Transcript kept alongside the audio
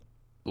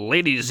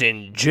Ladies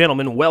and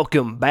gentlemen,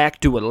 welcome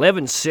back to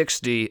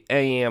 1160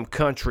 AM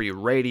Country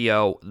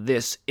Radio.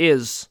 This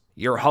is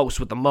your host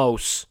with the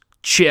most,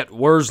 Chet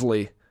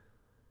Worsley,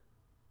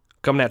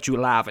 coming at you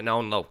live and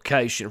on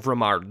location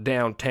from our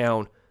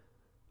downtown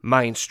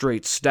Main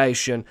Street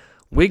station.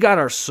 We got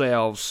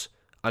ourselves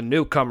a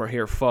newcomer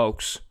here,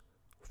 folks,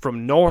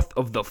 from north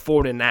of the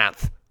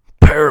 49th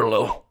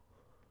parallel,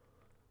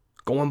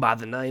 going by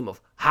the name of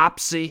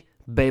Hopsy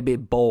Baby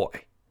Boy.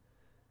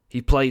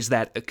 He plays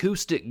that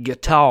acoustic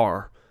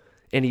guitar,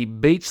 and he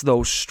beats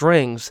those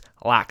strings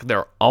like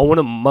they're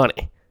owing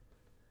money,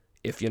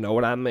 if you know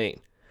what I mean.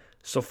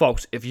 So,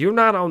 folks, if you're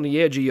not on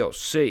the edge of your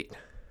seat,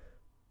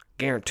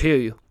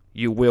 guarantee you,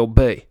 you will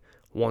be.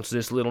 Once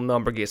this little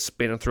number gets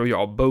spinning through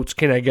your boots,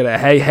 can I get a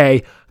hey,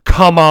 hey,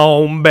 come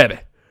on, baby.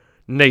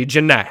 Need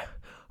you now.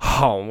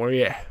 Oh,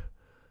 yeah.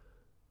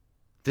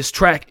 This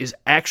track is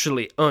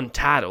actually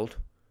untitled,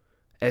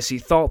 as he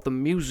thought the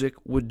music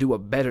would do a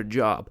better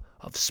job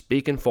of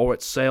speaking for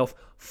itself.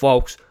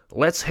 Folks,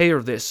 let's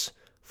hear this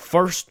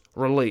first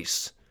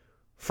release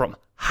from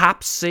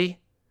Hopsy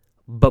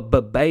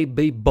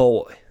Baby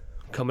Boy,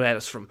 coming at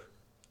us from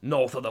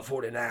north of the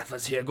 49th.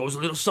 Let's hear it. Goes a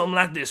little something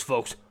like this,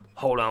 folks.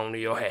 Hold on to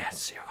your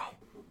hats. Here we go.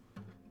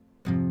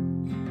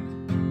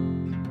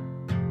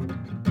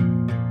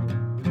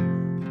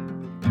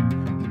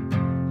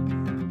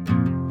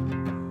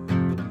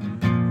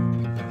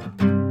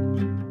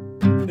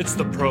 It's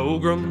the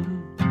program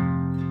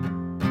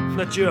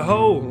that you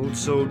hold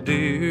so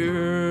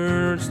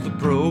dear. It's the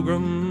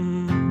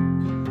program.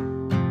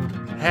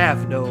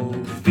 Have no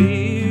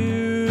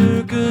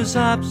fear, 'cause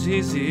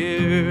Hopsy's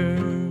here.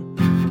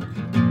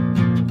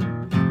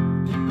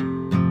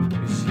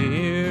 He's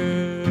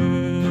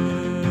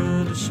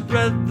here to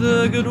spread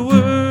the good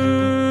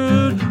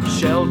word,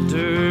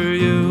 shelter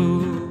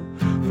you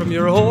from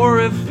your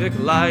horrific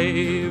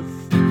life.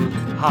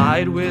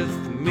 Hide with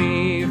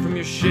me from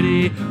your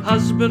shitty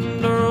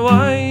husband or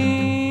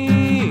wife.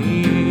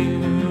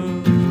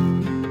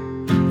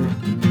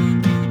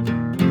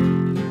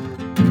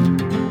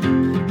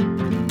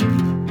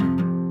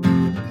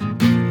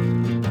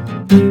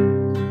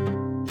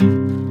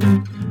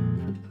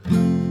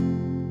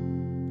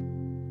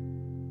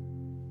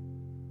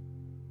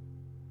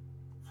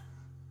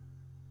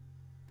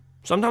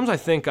 Sometimes I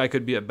think I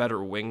could be a better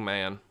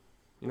wingman.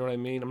 You know what I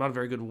mean? I'm not a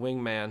very good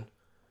wingman.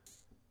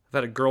 I've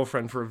had a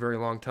girlfriend for a very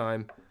long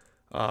time.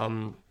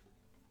 Been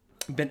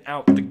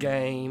out the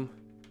game.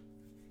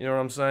 You know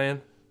what I'm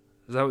saying?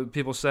 Is that what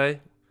people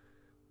say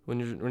when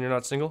you're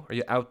not single? Are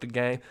you out the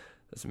game?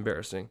 That's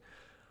embarrassing.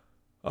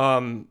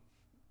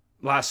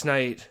 Last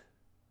night,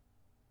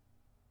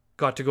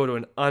 got to go to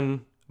an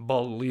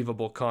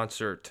unbelievable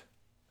concert.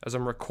 As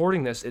I'm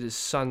recording this, it is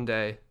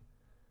Sunday,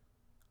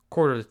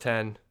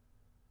 9:45,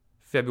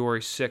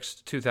 February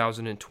 6th,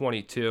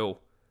 2022.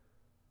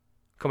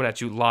 Coming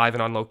at you live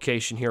and on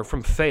location here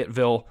from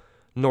Fayetteville,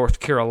 North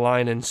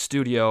Carolina, in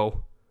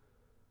studio,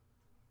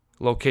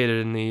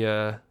 located in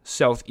the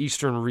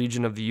southeastern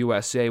region of the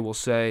USA, we'll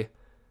say,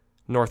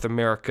 North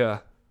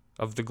America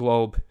of the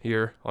globe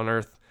here on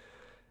Earth.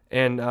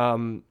 And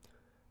the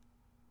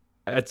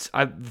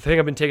thing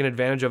I've been taking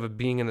advantage of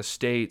being in the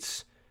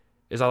States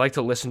is I like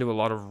to listen to a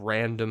lot of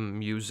random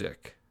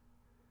music.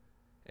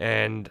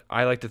 And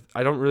I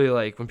don't really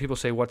like, when people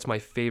say, what's my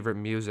favorite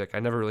music, I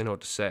never really know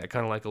what to say. I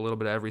kind of like a little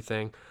bit of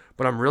everything.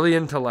 But I'm really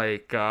into,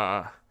 like,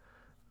 I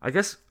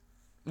guess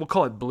we'll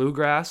call it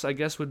bluegrass, I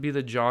guess would be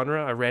the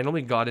genre. I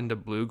randomly got into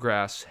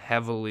bluegrass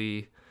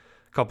heavily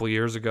a couple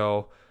years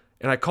ago.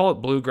 And I call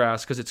it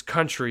bluegrass because it's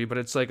country, but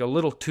it's like a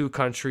little too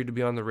country to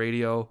be on the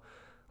radio.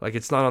 Like,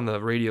 it's not on the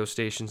radio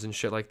stations and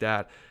shit like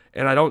that.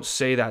 And I don't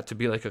say that to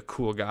be like a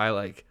cool guy.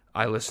 Like,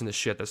 I listen to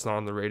shit that's not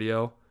on the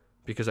radio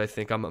because I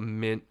think I'm a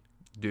mint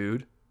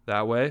dude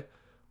that way. I'm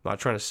not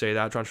trying to say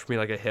that. I'm trying to be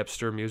like a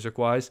hipster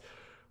music-wise.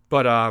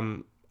 But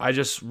I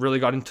just really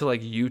got into,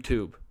 like,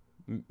 YouTube.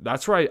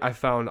 That's where I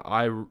found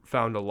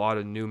a lot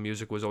of new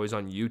music was always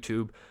on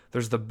YouTube.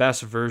 There's the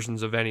best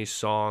versions of any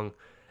song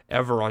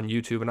ever on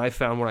YouTube. And I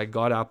found when I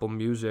got Apple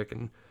Music,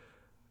 and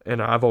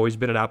I've always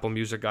been an Apple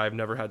Music guy. I've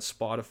never had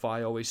Spotify.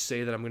 I always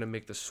say that I'm going to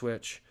make the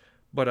switch,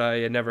 but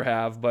I never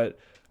have. But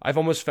I've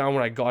almost found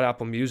when I got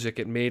Apple Music,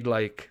 it made,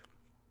 like,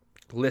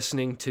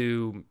 listening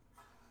to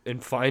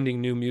and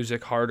finding new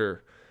music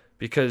harder,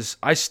 because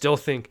I still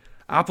think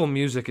Apple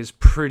Music is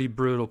pretty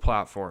brutal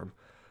platform.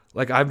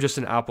 Like, I'm just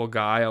an Apple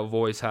guy. I've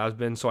always have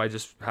been, so I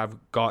just have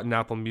gotten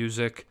Apple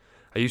Music.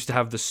 I used to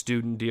have the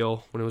student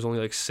deal when it was only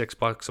like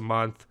 $6 a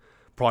month.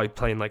 Probably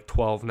paying like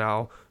 12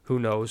 now. Who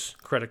knows?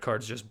 Credit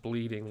card's just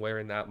bleeding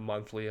wearing that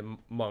monthly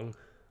among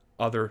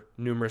other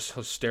numerous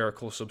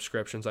hysterical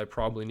subscriptions I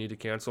probably need to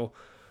cancel.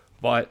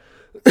 But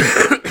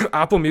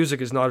Apple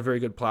Music is not a very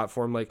good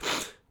platform. Like,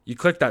 you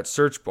click that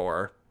search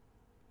bar,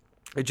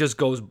 it just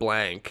goes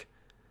blank.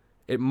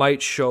 It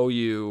might show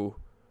you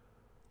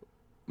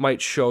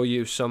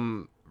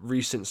some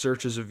recent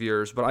searches of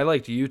yours, but I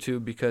liked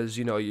YouTube because,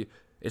 you know,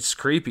 it's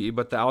creepy,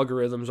 but the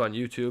algorithms on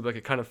YouTube, like,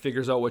 it kind of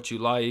figures out what you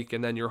like,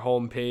 and then your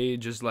home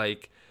page is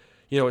like,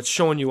 it's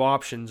showing you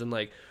options, and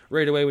like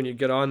right away when you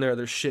get on there,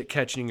 there's shit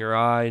catching your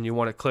eye and you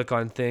want to click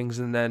on things.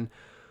 And then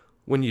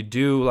when you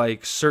do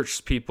like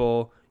search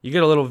people, you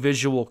get a little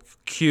visual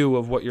cue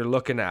of what you're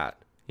looking at.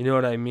 You know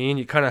what I mean?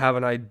 You kind of have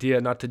an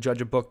idea, not to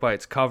judge a book by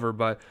its cover,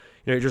 but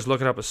you're just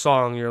looking up a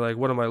song. You're like,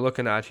 what am I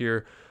looking at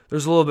here?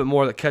 There's a little bit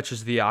more that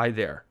catches the eye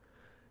there.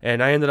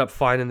 And I ended up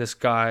finding this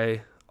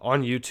guy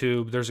on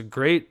YouTube. There's a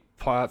great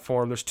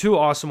platform. There's two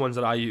awesome ones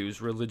that I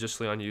use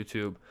religiously on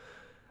YouTube.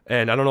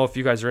 And I don't know if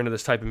you guys are into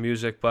this type of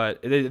music,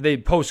 but they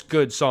post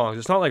good songs.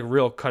 It's not like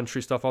real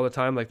country stuff all the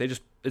time. Like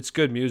it's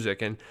good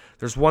music. And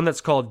there's one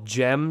that's called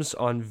Gems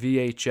on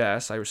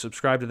VHS. I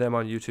subscribe to them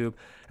on YouTube.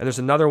 And there's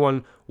another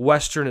one,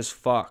 Western as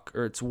Fuck,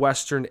 or it's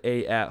Western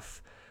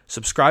AF.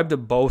 Subscribe to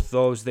both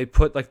those. They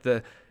put like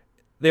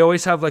they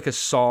always have like a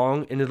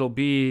song, and it'll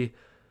be,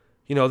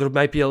 there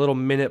might be a little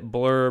minute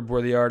blurb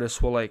where the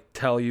artist will like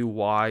tell you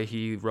why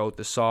he wrote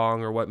the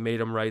song or what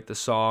made him write the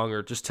song,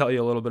 or just tell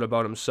you a little bit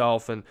about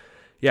himself. And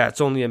yeah,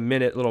 it's only a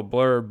minute little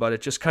blurb, but it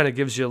just kind of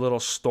gives you a little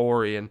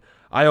story. And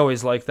I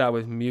always like that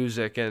with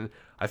music. And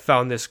I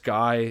found this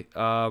guy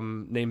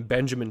named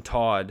Benjamin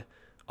Todd,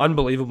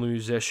 unbelievable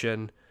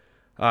musician,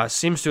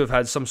 seems to have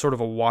had some sort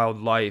of a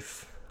wild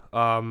life,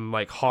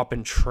 like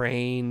hopping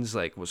trains,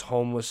 like was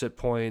homeless at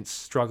points,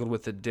 struggled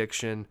with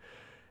addiction.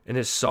 And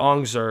his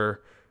songs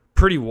are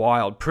pretty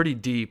wild, pretty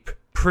deep,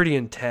 pretty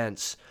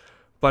intense,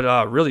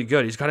 but really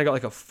good. He's kind of got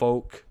like a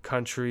folk,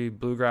 country,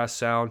 bluegrass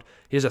sound.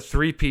 He has a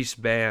 3-piece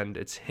band.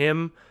 It's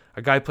him,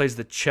 a guy plays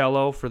the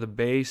cello for the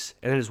bass,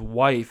 and then his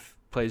wife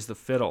plays the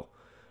fiddle,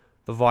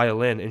 the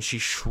violin, and she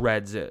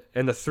shreds it.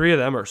 And the three of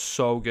them are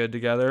so good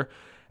together.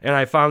 And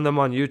I found them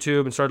on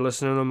YouTube and started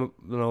listening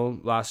to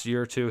them, last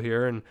year or two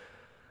here. And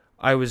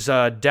I was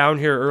down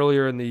here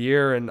earlier in the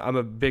year, and I'm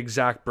a big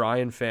Zach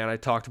Bryan fan. I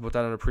talked about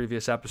that on a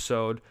previous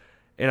episode.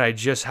 And I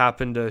just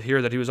happened to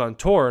hear that he was on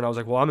tour, and I was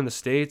like, well, I'm in the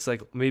States,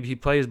 like maybe he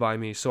plays by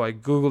me. So I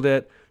Googled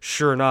it.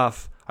 Sure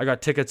enough, I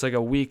got tickets like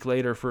a week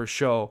later for a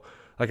show,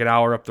 like an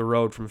hour up the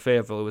road from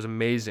Fayetteville. It was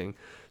amazing.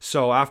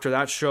 So after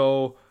that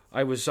show,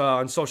 I was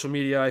on social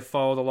media. I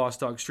followed the Lost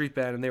Dog Street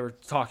Band, and they were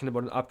talking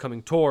about an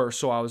upcoming tour.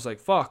 So I was like,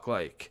 fuck,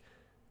 like,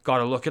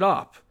 gotta look it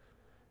up.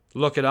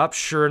 Look it up.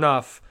 Sure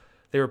enough,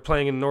 they were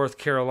playing in North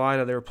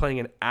Carolina. They were playing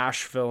in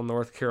Asheville,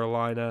 North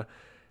Carolina.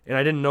 And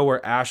I didn't know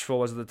where Asheville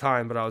was at the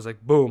time, but I was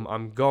like, boom,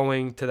 I'm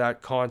going to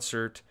that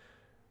concert.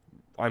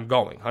 I'm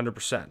going,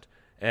 100%.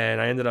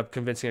 And I ended up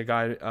convincing a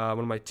guy, one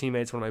of my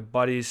teammates, one of my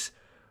buddies,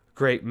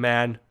 great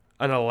man,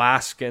 an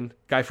Alaskan,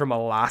 guy from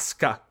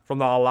Alaska, from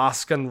the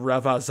Alaskan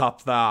rivers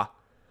up there.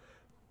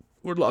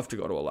 Would love to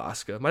go to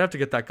Alaska. Might have to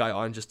get that guy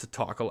on just to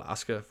talk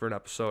Alaska for an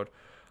episode.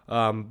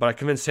 But I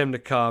convinced him to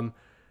come,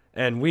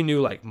 and we knew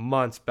like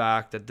months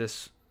back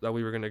that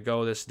we were going to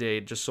go this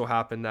date. Just so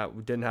happened that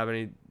we didn't have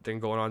anything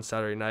going on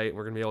Saturday night.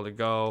 We're going to be able to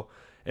go.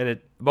 And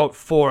it about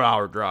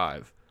 4-hour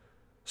drive.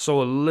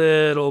 So a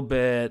little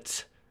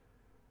bit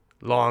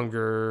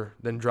longer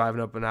than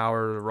driving up an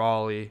hour to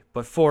Raleigh.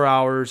 But 4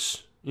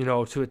 hours,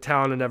 to a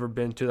town I'd never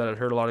been to that I'd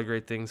heard a lot of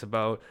great things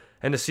about.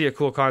 And to see a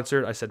cool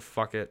concert, I said,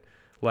 fuck it,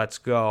 let's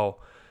go.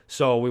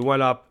 So we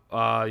went up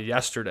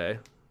yesterday.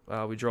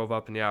 We drove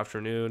up in the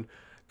afternoon.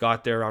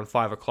 Got there around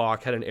 5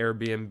 o'clock. Had an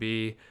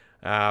Airbnb.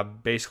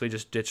 Basically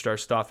just ditched our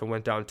stuff and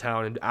went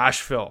downtown in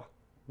Asheville.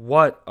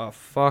 What a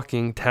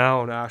fucking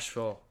town,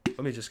 Asheville.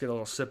 Let me just get a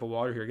little sip of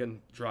water here,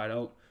 getting dried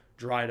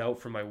out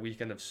from my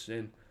weekend of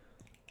sin.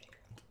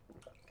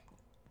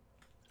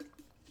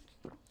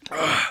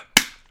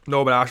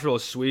 No, but Asheville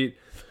is sweet.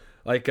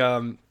 Like,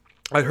 I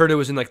heard it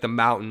was in like the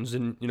mountains,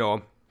 and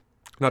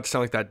not to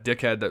sound like that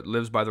dickhead that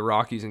lives by the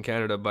Rockies in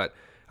Canada, but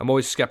I'm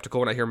always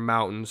skeptical when I hear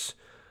mountains.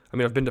 I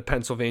mean, I've been to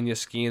Pennsylvania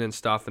skiing and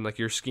stuff, and like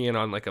you're skiing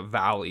on like a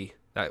valley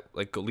that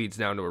like leads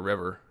down to a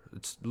river.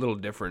 It's a little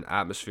different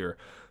atmosphere.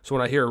 So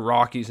when I hear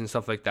Rockies and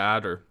stuff like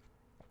that, or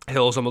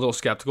hills, I'm a little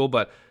skeptical,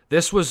 but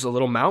this was a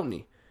little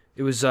mountainy.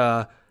 It was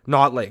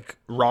not like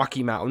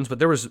Rocky Mountains, but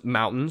there was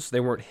mountains. They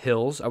weren't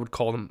hills. I would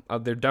call them,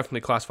 they're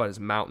definitely classified as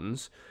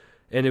mountains.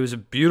 And it was a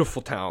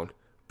beautiful town,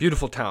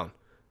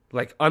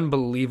 like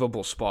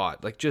unbelievable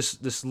spot. Like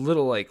just this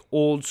little like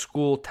old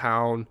school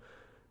town,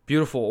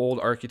 beautiful old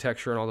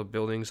architecture and all the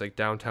buildings, like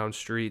downtown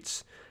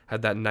streets.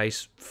 Had that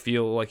nice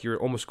feel, like you're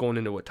almost going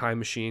into a time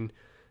machine.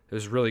 It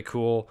was really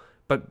cool.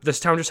 But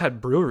this town just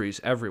had breweries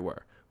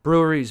everywhere.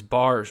 Breweries,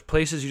 bars,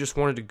 places you just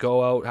wanted to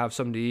go out, have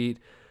something to eat.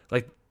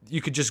 Like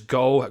you could just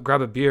go,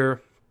 grab a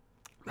beer,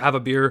 have a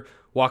beer,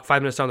 walk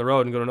 5 minutes down the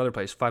road and go to another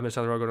place. 5 minutes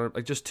down the road,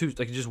 go to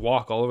you just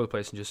walk all over the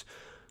place and just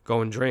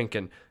go and drink.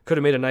 And could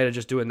have made a night of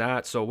just doing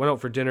that. So went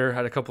out for dinner,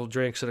 had a couple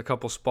drinks at a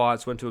couple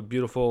spots, went to a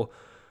beautiful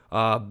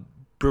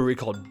brewery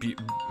called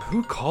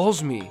Who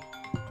Calls Me?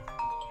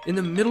 In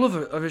the middle of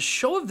a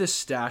show of this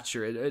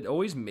stature, it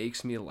always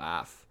makes me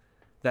laugh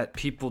that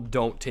people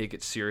don't take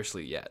it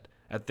seriously yet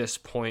at this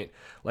point.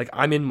 Like,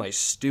 I'm in my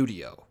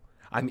studio.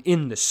 I'm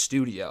in the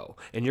studio,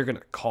 and you're going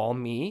to call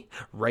me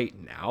right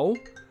now?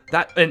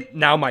 And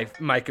now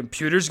my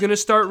computer's gonna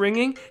start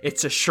ringing.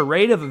 It's a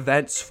charade of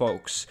events,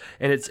 folks,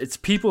 and it's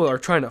people are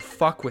trying to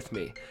fuck with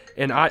me,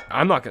 and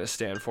I'm not gonna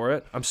stand for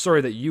it. I'm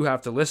sorry that you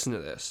have to listen to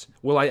this.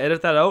 Will I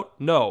edit that out?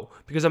 No,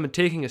 because I'm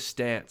taking a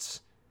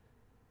stance.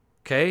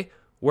 Okay,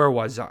 where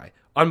was I?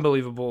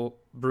 Unbelievable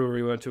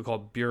brewery we went to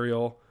called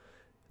Burial.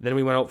 Then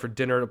we went out for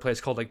dinner at a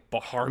place called like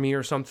Baharmi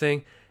or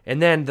something,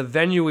 and then the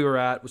venue we were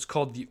at was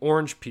called the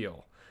Orange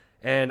Peel.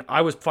 And I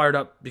was fired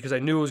up because I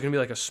knew it was going to be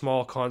like a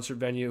small concert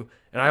venue.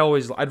 And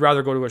I'd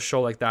rather go to a show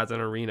like that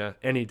than an arena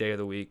any day of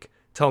the week.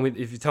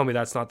 If you tell me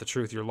that's not the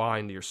truth, you're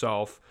lying to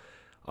yourself.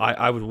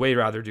 I would way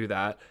rather do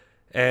that.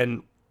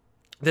 And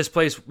this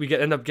place,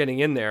 end up getting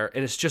in there,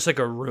 and it's just like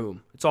a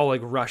room. It's all like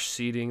rush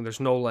seating.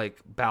 There's no like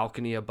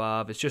balcony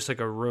above. It's just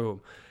like a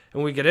room.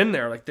 And when we get in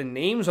there, like the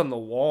names on the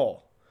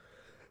wall,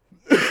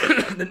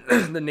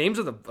 the names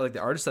of the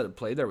artists that had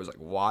played there was like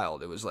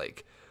wild. It was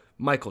like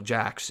Michael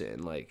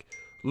Jackson, like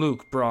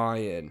Luke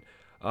Bryan.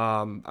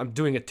 I'm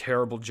doing a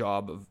terrible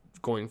job of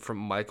going from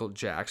Michael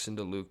Jackson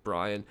to Luke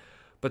Bryan,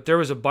 but there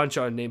was a bunch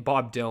of names,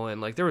 Bob Dylan,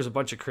 like there was a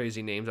bunch of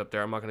crazy names up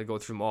there. I'm not going to go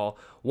through them all.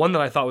 One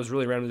that I thought was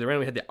really random, they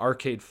randomly had the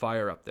Arcade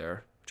Fire up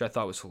there, which I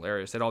thought was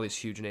hilarious. They had all these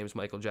huge names,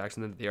 Michael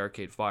Jackson, then the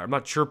Arcade Fire. I'm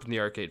not chirping the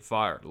Arcade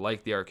Fire,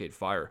 like the Arcade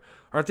Fire.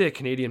 Aren't they a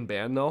Canadian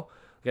band though?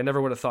 Like, I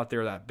never would have thought they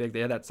were that big. They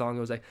had that song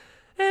that was like,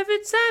 every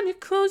time you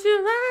close your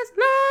eyes,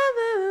 love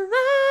it,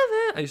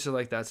 love it. I used to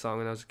like that song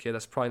when I was a kid.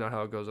 That's probably not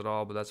how it goes at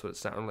all, but that's what it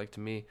sounded like to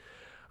me.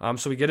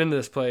 So we get into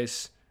this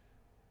place,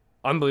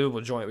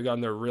 unbelievable joint. We got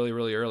in there really,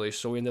 really early,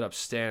 so we ended up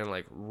standing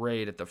like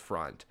right at the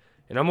front.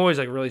 And I'm always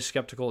like really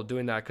skeptical of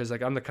doing that because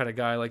like I'm the kind of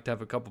guy I like to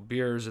have a couple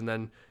beers and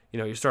then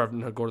you start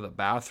to go to the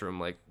bathroom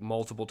like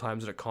multiple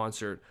times at a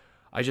concert.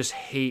 I just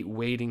hate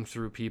wading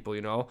through people,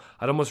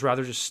 I'd almost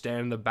rather just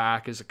stand in the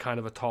back as a kind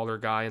of a taller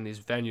guy in these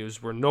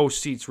venues where no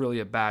seat's really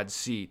a bad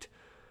seat.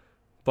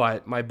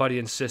 But my buddy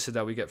insisted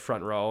that we get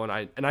front row, and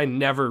I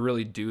never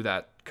really do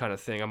that kind of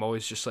thing. I'm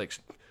always just like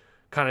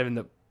kind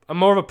of I'm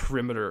more of a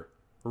perimeter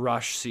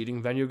rush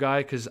seating venue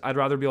guy because I'd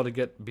rather be able to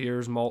get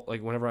beers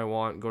like whenever I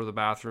want, go to the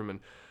bathroom, and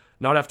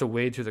not have to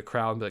wade through the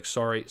crowd and be like,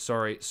 sorry.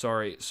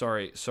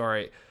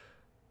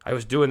 I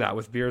was doing that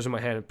with beers in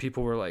my hand, and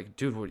people were like,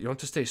 dude, you don't have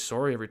to say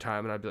sorry every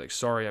time. And I'd be like,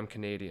 sorry, I'm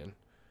Canadian.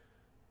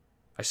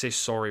 I say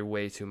sorry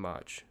way too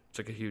much. It's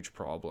like a huge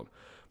problem.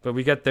 But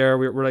we get there,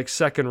 we're like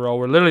second row.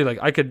 We're literally like,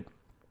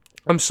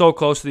 I'm so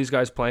close to these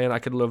guys playing, I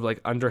could live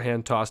like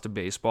underhand tossed a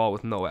baseball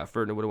with no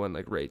effort, and it would have went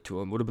like right to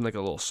them. It would have been like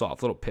a little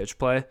soft, little pitch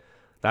play.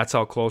 That's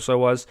how close I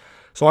was.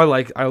 So I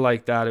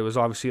like that. It was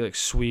obviously like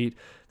sweet.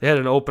 They had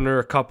an opener,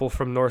 a couple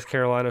from North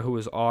Carolina who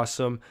was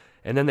awesome.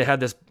 And then they had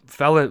this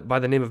fella by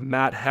the name of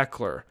Matt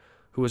Heckler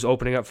who was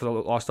opening up for the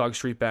Lost Dog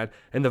Street Band.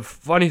 And the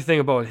funny thing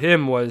about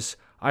him was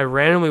I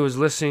randomly was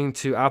listening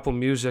to Apple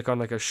Music on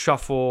like a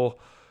shuffle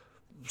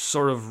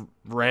sort of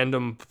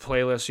random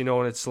playlist,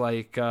 and it's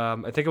like,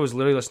 I think I was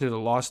literally listening to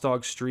the Lost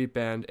Dog Street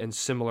Band and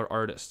similar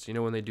artists,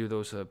 when they do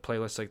those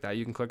playlists like that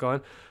you can click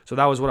on. So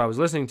that was what I was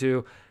listening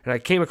to. And I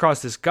came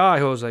across this guy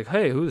who was like,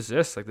 hey, who's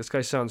this? Like, this guy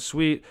sounds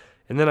sweet.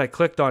 And then I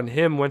clicked on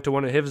him, went to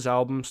one of his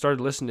albums,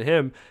 started listening to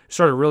him,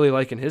 started really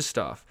liking his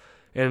stuff,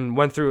 and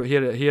went through. He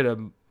had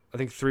I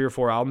think 3 or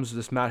 4 albums.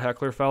 This Matt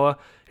Heckler fella,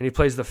 and he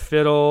plays the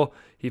fiddle,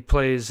 he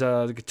plays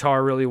the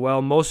guitar really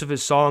well. Most of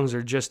his songs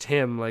are just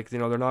him, like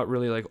they're not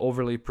really like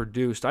overly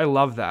produced. I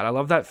love that. I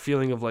love that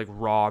feeling of like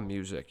raw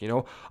music.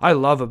 I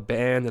love a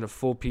band and a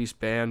full piece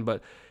band,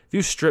 but if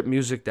you strip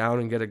music down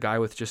and get a guy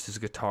with just his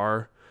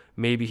guitar.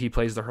 Maybe he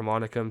plays the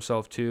harmonica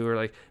himself too, or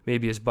like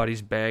maybe his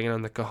buddy's banging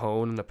on the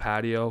cajon in the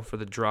patio for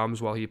the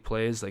drums while he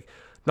plays. Like,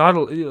 I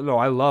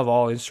love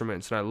all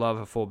instruments and I love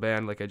a full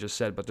band, like I just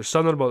said. But there's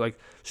something about like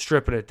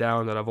stripping it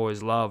down that I've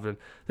always loved, and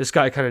this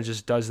guy kind of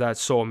just does that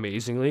so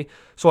amazingly.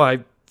 So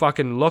I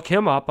fucking look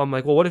him up. I'm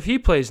like, well, what if he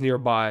plays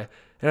nearby?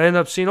 And I end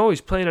up seeing, he's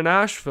playing in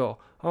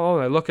Asheville. Oh,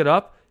 and I look it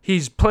up.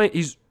 He's playing.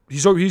 He's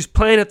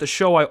playing at the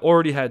show I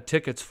already had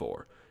tickets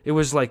for. It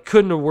was like,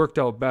 couldn't have worked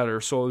out better.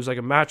 So it was like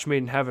a match made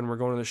in heaven. We're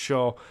going to the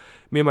show.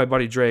 Me and my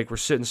buddy Drake, we're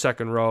sitting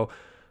second row.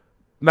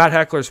 Matt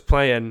Heckler's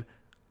playing.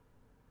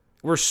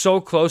 We're so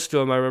close to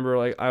him. I remember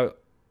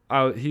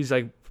like he's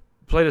like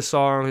played a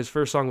song. His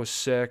first song was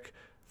sick.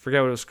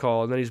 Forget what it was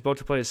called. And then he's about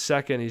to play his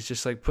second. He's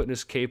just like putting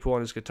his capo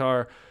on his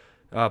guitar,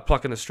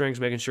 plucking the strings,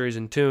 making sure he's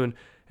in tune.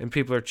 And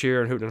people are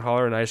cheering, hooting and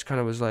hollering. And I just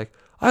kind of was like,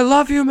 I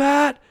love you,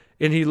 Matt.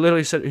 And he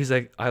literally said, he's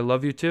like, I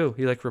love you too.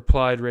 He like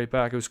replied right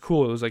back. It was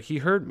cool. It was like he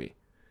heard me.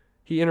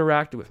 He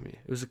interacted with me.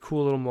 It was a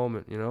cool little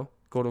moment,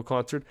 go to a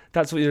concert.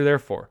 That's what you're there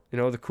for,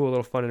 the cool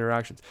little fun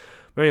interactions.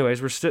 But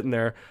anyways, we're sitting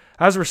there.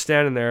 As we're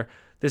standing there,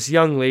 this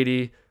young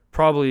lady,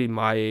 probably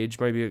my age,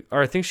 maybe,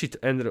 or I think we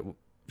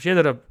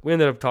ended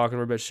up talking to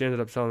her, but she ended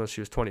up telling us she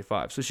was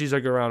 25. So she's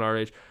like around our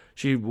age.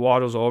 She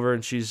waddles over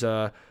and she's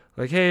like,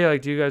 hey,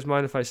 like, do you guys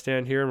mind if I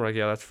stand here? And we're like,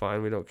 yeah, that's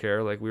fine. We don't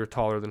care. Like, we were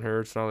taller than her.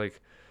 It's not like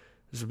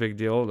it's a big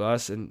deal to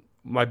us. And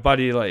my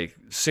buddy, like,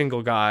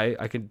 single guy,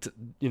 I can,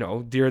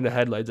 deer in the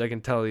headlights, I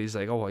can tell he's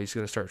like, he's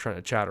going to start trying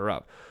to chat her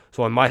up.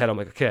 So in my head, I'm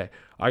like, okay,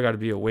 I got to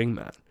be a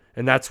wingman.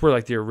 And that's where,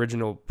 like, the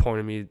original point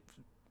of me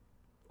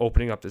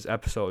opening up this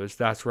episode, is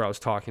that's where I was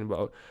talking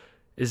about,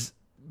 is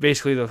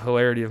basically the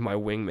hilarity of my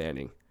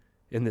wingmanning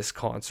in this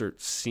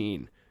concert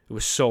scene. It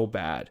was so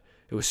bad.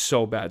 It was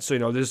so bad.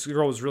 So, this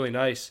girl was really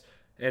nice,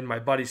 and my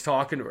buddy's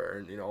talking to her,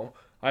 and,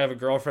 I have a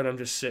girlfriend. I'm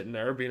just sitting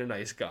there being a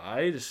nice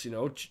guy, just,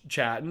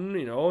 chatting,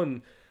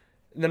 and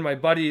then my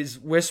buddy is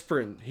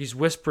whispering. He's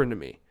whispering to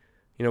me.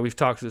 We've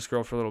talked to this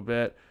girl for a little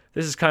bit.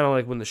 This is kind of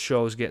like when the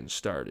show's getting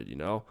started,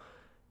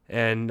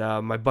 And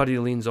my buddy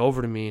leans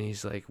over to me, and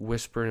he's like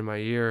whispering in my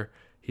ear.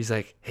 He's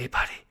like, "Hey,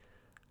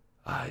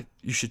 buddy,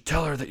 you should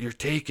tell her that you're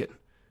taken."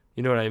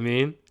 You know what I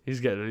mean? He's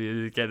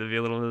getting to be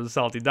a little bit of a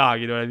salty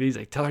dog. You know what I mean? He's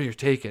like, "Tell her you're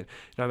taken."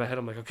 And in my head,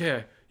 I'm like,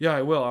 "Okay, yeah,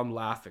 I will." I'm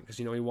laughing because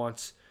he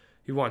wants,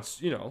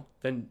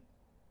 then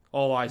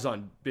all eyes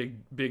on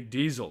Big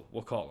Diesel.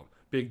 We'll call him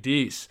Big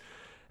D's,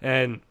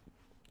 and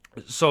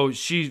so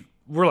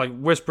we're like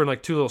whispering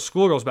like two little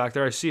schoolgirls back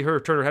there. I see her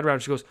turn her head around.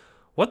 And she goes,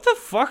 "What the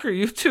fuck are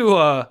you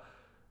two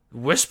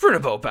whispering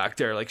about back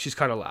there?" Like, she's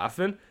kind of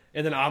laughing,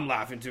 and then I'm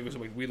laughing too because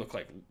we look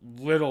like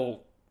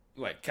little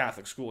like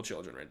Catholic school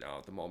children right now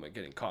at the moment,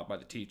 getting caught by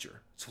the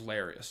teacher. It's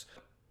hilarious.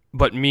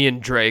 But me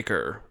and Drake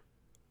are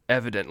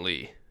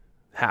evidently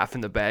half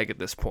in the bag at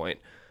this point,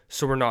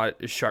 so we're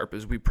not as sharp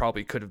as we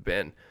probably could have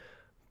been.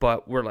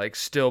 But we're like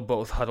still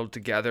both huddled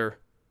together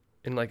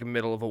in like the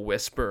middle of a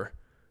whisper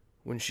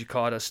when she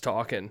caught us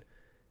talking,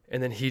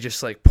 and then he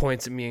just like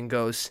points at me and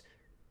goes,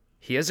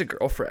 "He has a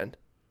girlfriend."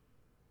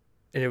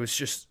 And it was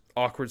just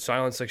awkward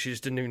silence. Like, she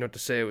just didn't even know what to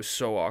say. It was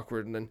so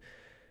awkward. And then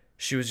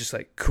she was just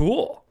like,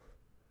 "Cool."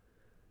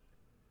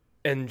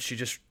 And she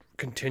just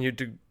continued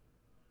to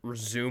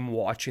resume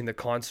watching the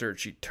concert.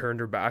 She turned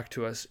her back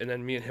to us. And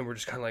then me and him were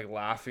just kind of like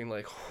laughing,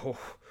 like, "Oh,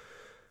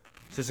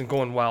 this isn't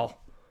going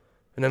well."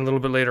 And then a little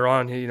bit later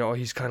on,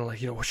 he's kind of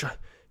like, "What should I?"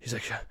 He's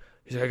like,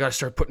 "I got to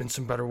start putting in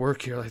some better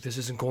work here. Like, this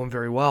isn't going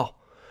very well."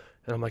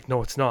 And I'm like,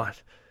 "No, it's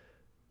not."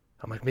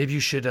 I'm like, "Maybe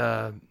you should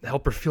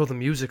help her feel the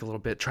music a little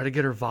bit. Try to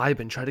get her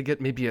vibing. Try to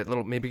get maybe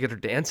get her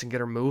dancing, get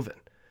her moving."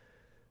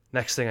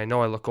 Next thing I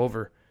know, I look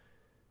over,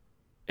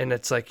 and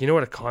it's like,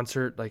 at a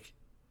concert, like,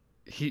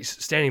 he's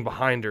standing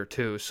behind her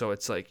too. So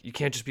it's like, you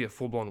can't just be a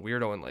full-blown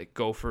weirdo and like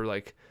go for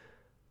like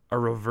a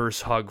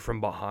reverse hug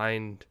from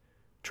behind,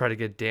 try to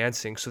get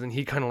dancing. So then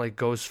he kind of like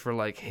goes for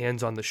like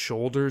hands on the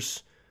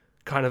shoulders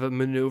kind of a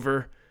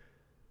maneuver.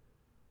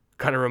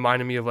 Kind of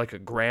reminded me of like a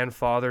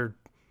grandfather,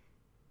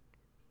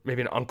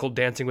 maybe an uncle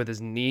dancing with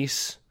his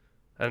niece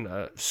and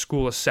a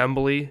school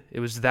assembly. It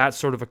was that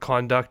sort of a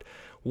conduct.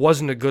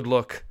 Wasn't a good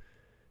look.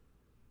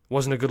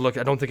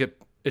 I don't think it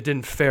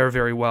didn't fare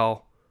very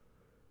well.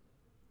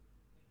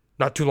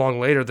 Not too long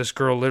later, this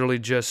girl literally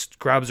just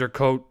grabs her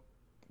coat,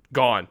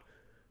 gone,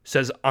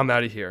 says, "I'm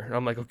out of here." And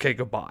I'm like, "Okay,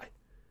 goodbye."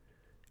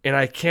 And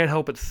I can't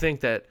help but think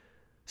that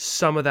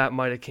some of that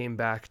might have came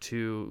back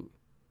to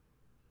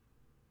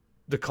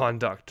the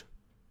conduct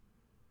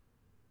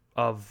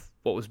of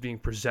what was being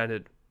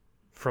presented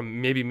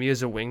from maybe me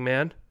as a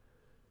wingman,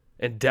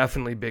 and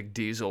definitely Big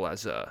Diesel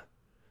as a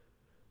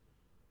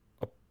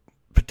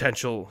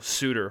potential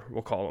suitor,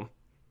 we'll call him.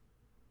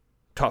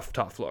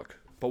 Tough look.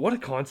 But what a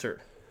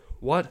concert.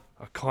 What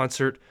a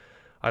concert.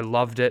 I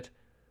loved it.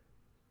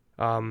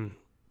 They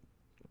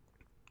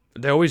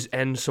always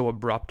end so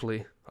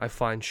abruptly, I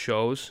find,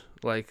 shows,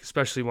 like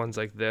especially ones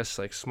like this,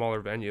 like smaller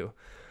venue.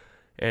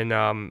 And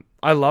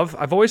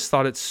I've always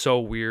thought it's so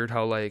weird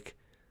how like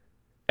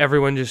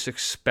everyone just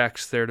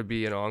expects there to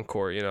be an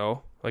encore,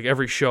 Like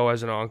every show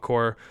has an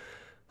encore.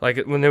 Like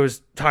when there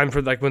was time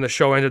for like when the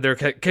show ended, they're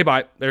okay,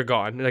 bye, they're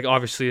gone. Like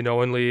obviously no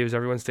one leaves,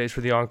 everyone stays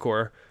for the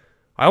encore.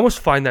 I almost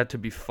find that to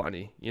be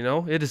funny,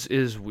 It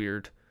is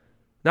weird.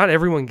 Not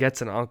everyone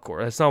gets an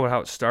encore. That's not how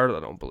it started,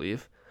 I don't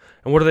believe.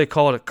 And what do they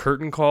call it? A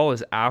curtain call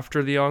is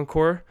after the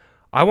encore.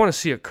 I want to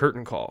see a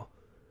curtain call.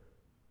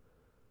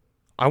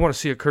 I want to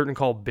see a curtain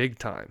call big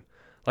time.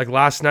 Like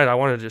last night, I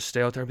wanted to just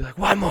stay out there and be like,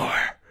 "One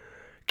more.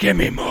 Give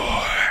me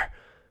more."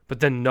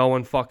 But then no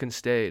one fucking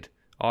stayed,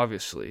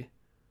 obviously.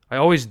 I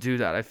always do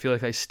that. I feel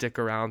like I stick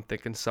around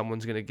thinking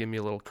someone's going to give me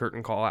a little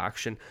curtain call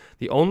action.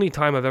 The only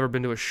time I've ever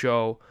been to a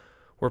show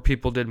where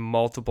people did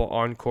multiple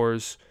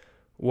encores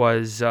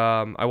was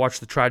I watched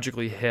the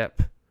Tragically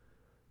Hip.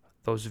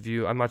 Those of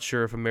you, I'm not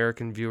sure if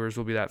American viewers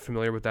will be that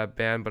familiar with that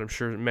band, but I'm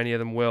sure many of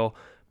them will.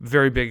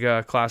 Very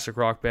big classic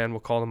rock band. We'll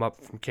call them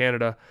up from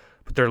Canada,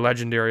 but they're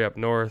legendary up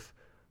north.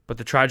 But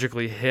the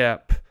Tragically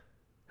Hip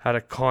had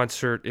a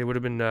concert. It would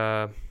have been,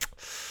 I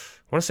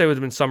want to say it would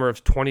have been summer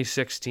of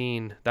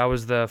 2016. That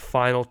was the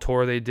final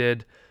tour they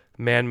did.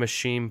 Man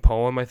Machine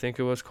Poem, I think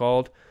it was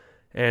called.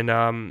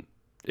 And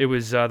it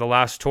was the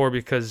last tour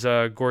because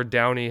Gord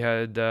Downey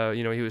had,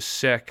 he was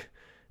sick.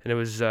 And it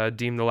was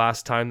deemed the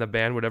last time the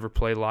band would ever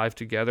play live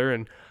together.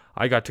 And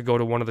I got to go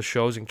to one of the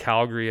shows in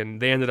Calgary,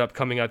 and they ended up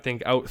coming, I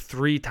think, out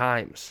 3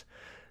 times.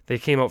 They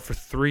came out for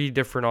 3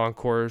 different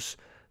encores.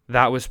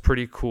 That was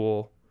pretty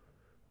cool.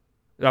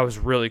 That was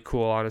really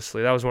cool,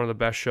 honestly. That was one of the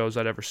best shows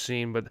I'd ever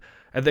seen. But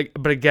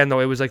again, though,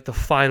 it was like the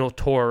final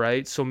tour,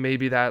 right? So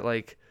maybe that,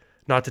 like,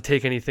 not to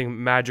take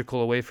anything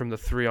magical away from the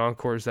 3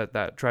 encores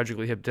that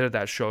Tragically Hip did at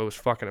that show, it was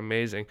fucking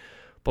amazing.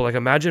 But like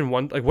imagine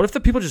what if the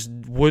people just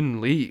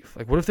wouldn't leave?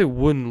 Like what if they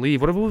wouldn't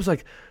leave? What if it was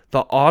like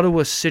the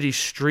Ottawa city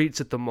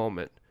streets at the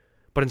moment,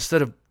 but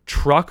instead of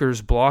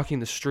truckers blocking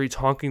the streets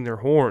honking their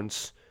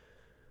horns,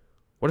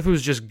 what if it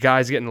was just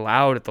guys getting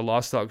loud at the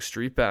Lost Dog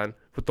Street Band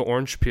with the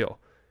orange peel?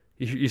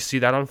 You see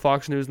that on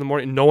Fox News in the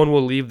morning? No one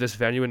will leave this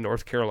venue in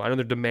North Carolina.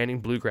 They're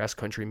demanding bluegrass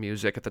country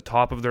music at the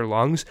top of their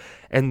lungs,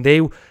 and they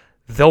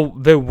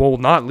will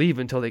not leave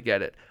until they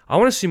get it. I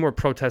want to see more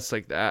protests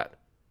like that.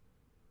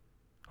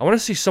 I want to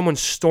see someone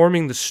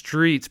storming the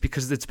streets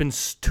because it's been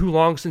too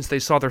long since they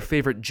saw their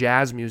favorite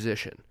jazz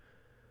musician.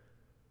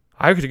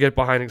 I could get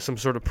behind some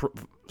sort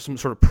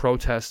of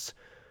protests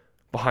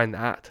behind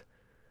that.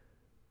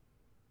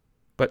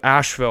 But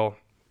Asheville,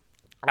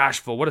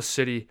 what a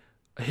city,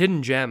 a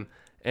hidden gem.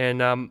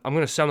 And I'm going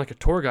to sound like a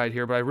tour guide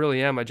here, but I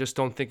really am. I just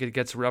don't think it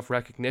gets enough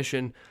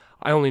recognition.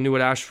 I only knew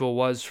what Asheville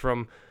was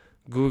from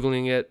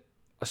Googling it,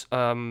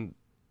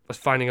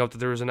 finding out that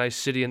there was a nice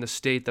city in the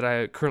state that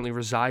I currently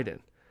reside in.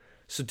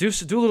 So do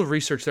a little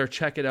research there,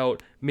 check it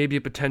out, maybe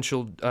a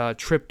potential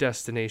trip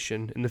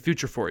destination in the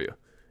future for you.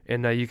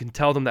 And you can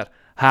tell them that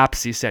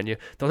Hapsy sent you.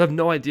 They'll have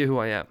no idea who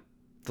I am.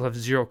 They'll have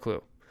zero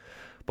clue.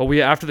 But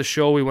after the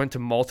show, we went to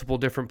multiple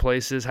different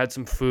places, had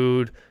some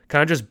food,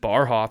 kind of just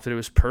bar hopped, and it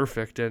was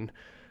perfect. And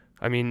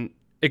I mean,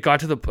 it got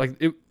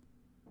to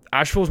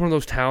Asheville was one of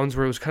those towns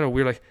where it was kind of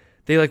weird. Like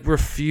they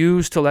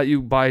refused to let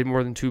you buy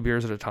more than 2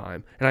 beers at a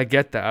time. And I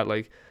get that.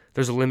 Like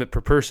there's a limit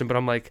per person, but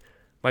I'm like,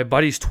 my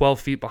buddy's 12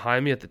 feet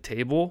behind me at the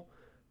table,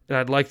 and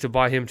I'd like to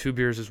buy him 2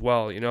 beers as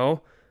well, you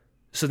know?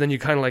 So then you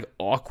kind of like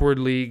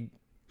awkwardly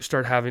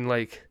start having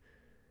like,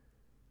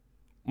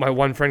 my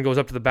one friend goes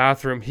up to the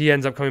bathroom. He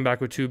ends up coming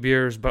back with 2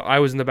 beers, but I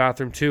was in the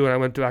bathroom too, and I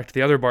went back to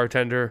the other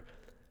bartender.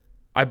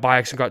 I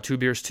actually got 2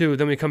 beers too.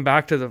 Then we come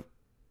back to the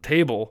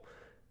table,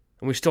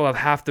 and we still have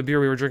half the beer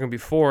we were drinking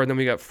before, and then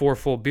we got 4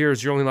 full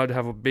beers. You're only allowed to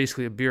have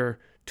basically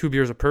 2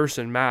 beers a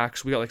person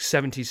max. We got like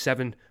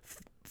 77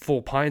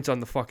 full pints on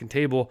the fucking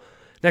table.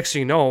 Next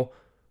thing you know,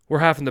 we're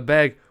half in the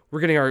bag.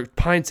 We're getting our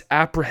pints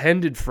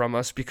apprehended from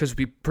us because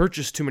we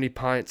purchased too many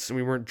pints and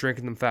we weren't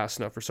drinking them fast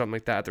enough or something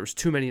like that. There was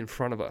too many in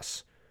front of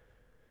us.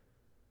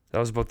 That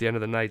was about the end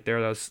of the night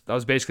there. That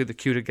was basically the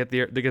cue to get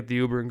the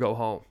Uber and go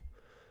home.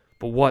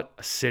 But what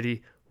a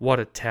city, what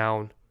a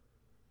town.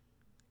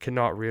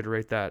 Cannot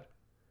reiterate that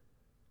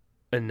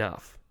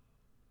enough.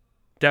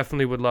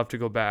 Definitely would love to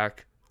go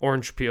back.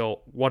 Orange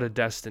Peel, what a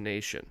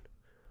destination.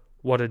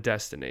 What a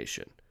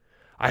destination.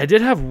 I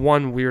did have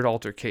one weird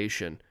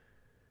altercation,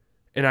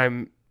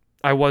 and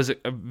I wasn't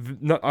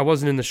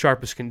in the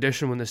sharpest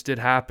condition when this did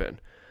happen,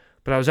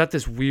 but I was at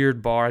this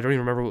weird bar. I don't even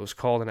remember what it was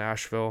called in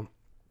Asheville.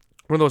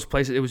 One of those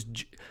places. It was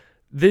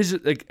this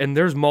like, and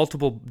there's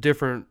multiple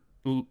different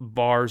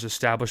bars,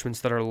 establishments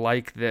that are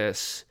like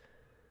this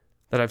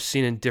that I've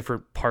seen in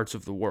different parts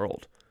of the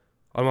world.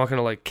 I'm not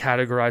gonna like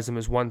categorize them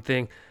as one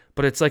thing,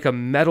 but it's like a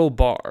metal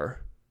bar.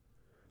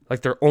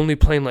 Like they're only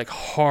playing like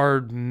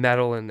hard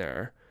metal in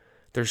there.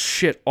 There's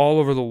shit all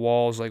over the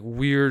walls, like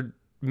weird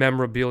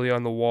memorabilia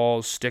on the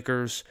walls,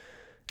 stickers,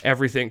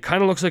 everything.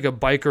 Kind of looks like a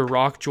biker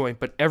rock joint,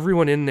 but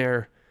everyone in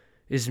there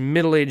is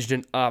middle-aged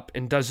and up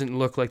and doesn't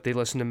look like they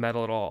listen to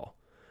metal at all.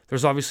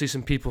 There's obviously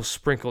some people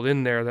sprinkled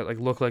in there that like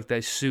look like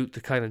they suit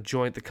the kind of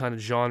joint, the kind of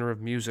genre of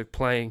music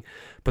playing,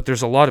 but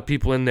there's a lot of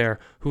people in there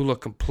who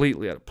look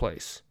completely out of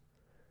place.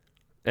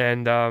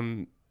 And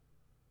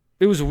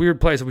it was a weird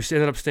place. We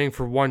ended up staying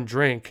for one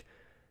drink,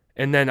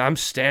 and then I'm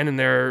standing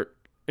there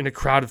in a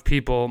crowd of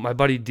people. My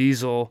buddy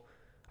Diesel,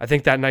 I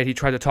think that night he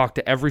tried to talk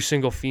to every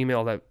single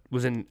female that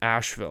was in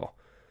Asheville.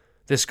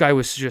 This guy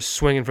was just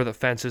swinging for the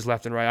fences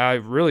left and right. I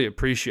really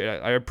appreciate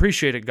it. I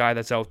appreciate a guy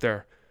that's out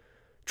there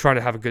trying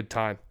to have a good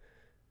time.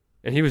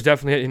 And he was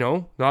definitely,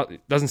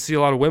 doesn't see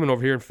a lot of women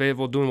over here in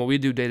Fayetteville doing what we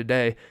do day to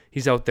day.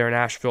 He's out there in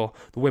Asheville.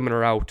 The women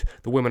are out.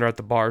 The women are at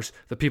the bars.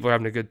 The people are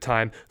having a good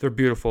time. They're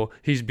beautiful.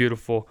 He's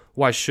beautiful.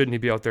 Why shouldn't he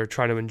be out there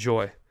trying to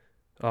enjoy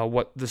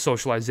what the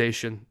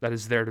socialization that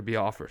is there to be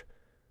offered?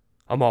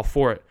 I'm all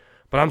for it.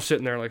 But I'm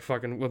sitting there like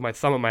fucking with my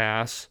thumb at my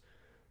ass.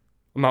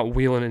 I'm not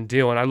wheeling and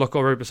dealing. I look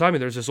over right beside me.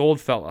 There's this old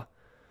fella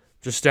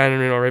just standing,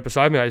 right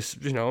beside me. I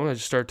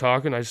just start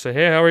talking. I just say,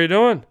 hey, how are you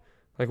doing?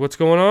 Like, what's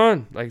going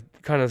on? Like,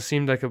 kind of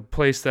seemed like a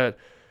place that,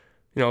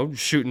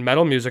 shooting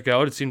metal music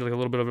out. It seemed like a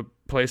little bit of a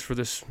place for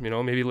this,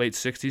 maybe late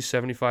 60s,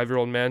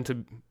 75-year-old man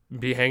to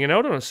be hanging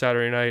out on a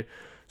Saturday night.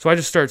 So I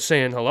just start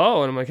saying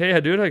hello. And I'm like, hey,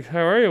 dude, like,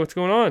 how are you? What's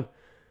going on?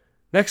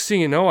 Next thing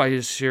you know, I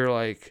just hear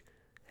like,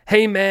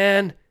 hey,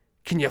 man,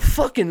 can you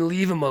fucking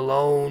leave him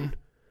alone?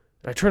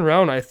 And I turn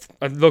around,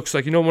 it looks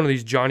like, one of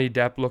these Johnny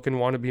Depp looking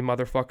wannabe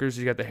motherfuckers.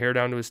 He got the hair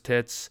down to his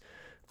tits,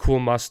 cool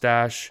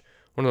mustache,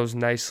 one of those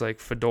nice like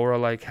fedora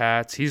like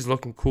hats. He's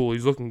looking cool.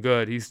 He's looking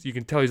good. You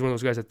can tell he's one of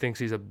those guys that thinks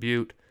he's a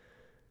beaut.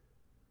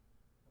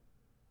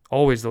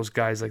 Always those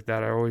guys like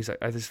that.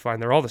 I just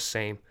find they're all the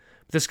same.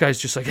 But this guy's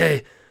just like,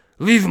 hey,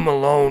 leave him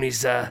alone.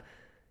 He's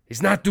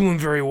not doing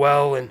very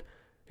well, and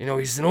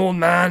he's an old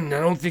man, and I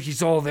don't think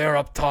he's all there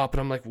up top. And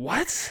I'm like,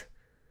 what?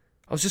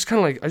 I just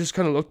kind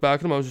of looked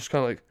back at him. I was just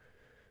kind of like,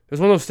 It was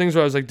one of those things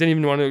where I was like, didn't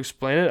even want to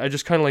explain it. I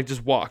just kind of like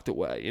just walked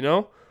away, you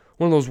know?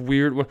 One of those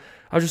weird,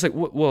 I was just like,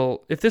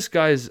 well, if this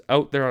guy's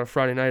out there on a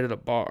Friday night at a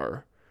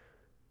bar,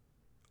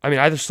 I mean,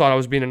 I just thought I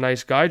was being a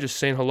nice guy, just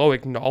saying hello,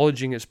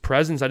 acknowledging his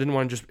presence. I didn't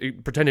want to just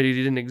pretend that he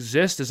didn't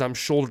exist as I'm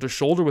shoulder to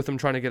shoulder with him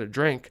trying to get a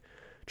drink.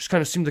 Just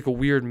kind of seemed like a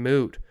weird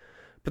mood.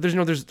 But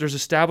there's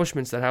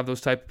establishments that have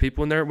those type of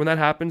people in there. When that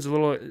happens, a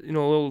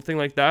little thing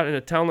like that in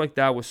a town like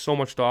that with so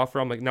much to offer,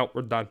 I'm like, no,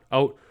 we're done.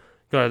 Out.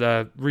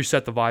 Gotta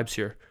reset the vibes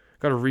here.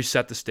 Gotta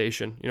reset the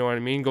station. You know what I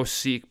mean? Go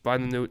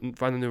find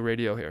the new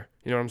radio here.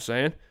 You know what I'm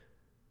saying?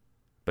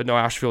 But no,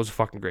 Asheville is a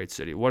fucking great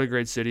city. What a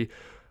great city.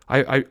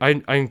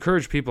 I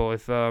encourage people,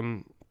 if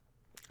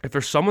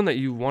there's someone that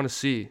you want to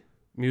see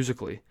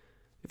musically,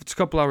 if it's a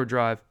couple hour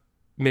drive,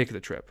 make the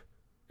trip.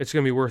 It's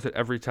going to be worth it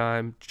every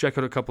time. Check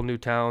out a couple new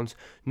towns,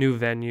 new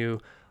venue.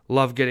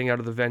 Love getting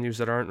out of the venues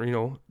that aren't,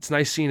 it's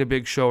nice seeing a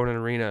big show in an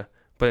arena,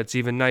 but it's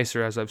even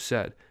nicer, as I've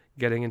said,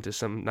 getting into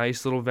some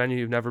nice little venue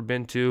you've never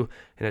been to,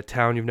 in a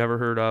town you've never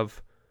heard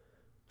of,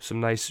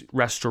 some nice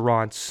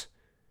restaurants.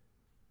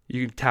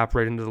 You can tap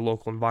right into the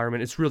local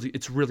environment. It's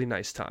really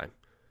nice time.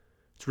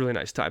 It's a really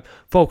nice time.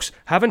 Folks,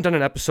 haven't done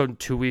an episode in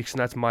 2 weeks, and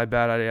that's my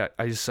bad.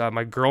 I just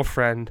my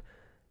girlfriend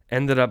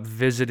ended up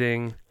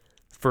visiting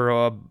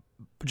for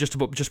just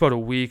about a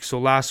week. So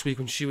last week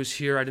when she was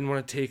here, I didn't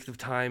want to take the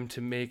time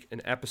to make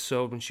an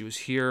episode when she was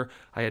here.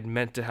 I had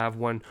meant to have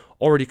one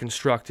already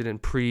constructed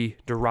and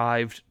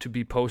pre-derived to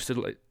be posted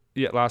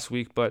last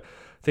week, but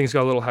things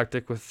got a little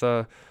hectic with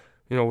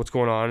what's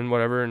going on and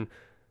whatever, and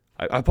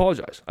I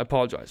apologize.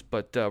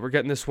 But we're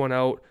getting this one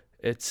out.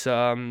 It's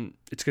going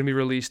to be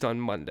released on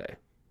Monday.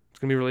 It's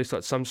going to be released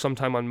at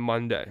sometime on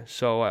Monday.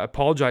 So I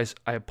apologize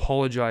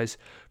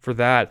for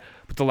that.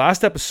 But the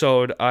last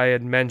episode I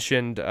had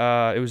mentioned,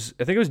 I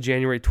think it was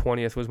January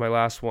 20th was my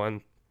last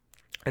one.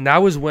 And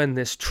that was when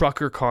this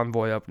trucker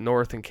convoy up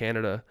north in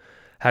Canada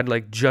had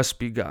just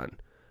begun,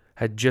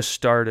 had just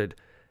started.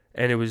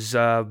 And it was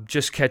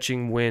just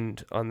catching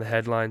wind on the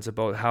headlines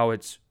about how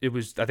it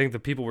was, I think the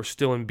people were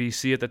still in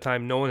BC at the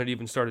time. No one had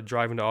even started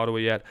driving to Ottawa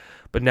yet.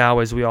 But now,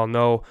 as we all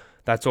know,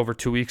 that's over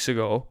 2 weeks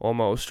ago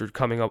almost, or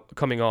coming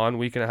on,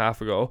 week and a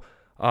half ago.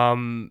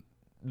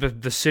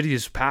 The city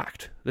is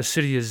packed. The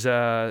city is,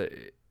 I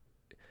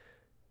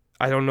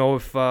don't know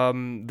if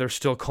they're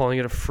still calling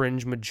it a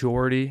fringe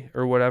majority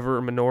or whatever,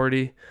 or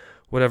minority,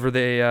 whatever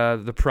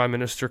the Prime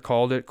Minister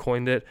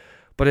coined it.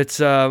 But it's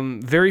a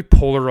very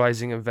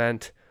polarizing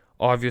event,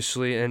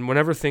 obviously, and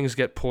whenever things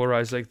get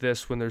polarized like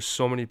this, when there's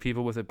so many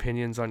people with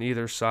opinions on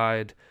either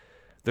side,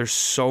 there's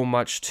so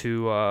much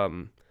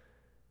to,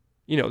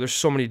 there's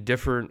so many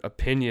different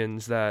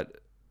opinions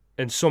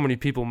and so many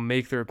people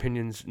make their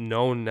opinions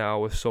known now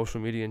with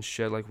social media and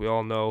shit, like we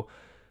all know.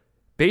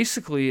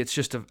 Basically, it's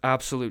just an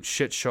absolute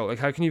shit show. Like,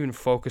 how can you even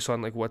focus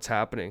on, what's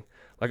happening?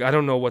 I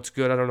don't know what's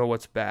good. I don't know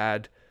what's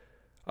bad.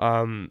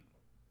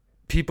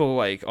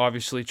 People,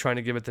 obviously trying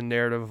to give it the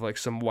narrative of,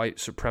 some white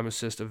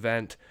supremacist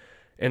event.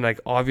 And,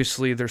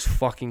 obviously there's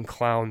fucking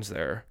clowns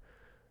there.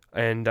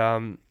 And,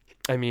 I'm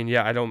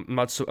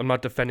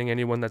not defending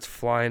anyone that's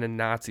flying a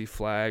Nazi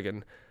flag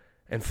and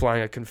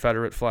flying a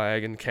Confederate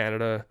flag in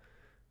Canada,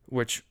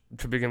 which,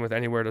 to begin with,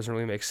 anywhere doesn't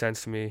really make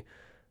sense to me.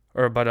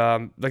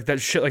 That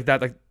shit like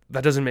that,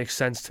 that doesn't make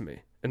sense to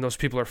me. And those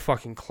people are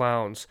fucking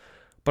clowns.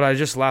 But I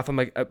just laugh. I'm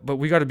like, but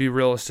we got to be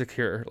realistic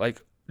here.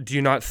 Do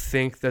you not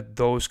think that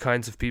those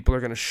kinds of people are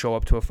going to show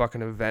up to a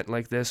fucking event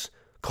like this,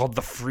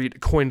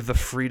 coined the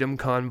Freedom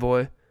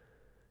Convoy?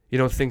 You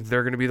don't think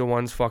they're going to be the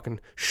ones fucking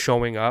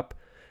showing up?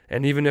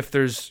 And even if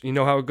there's, you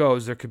know how it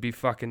goes, there could be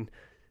fucking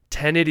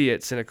 10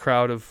 idiots in a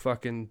crowd of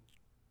fucking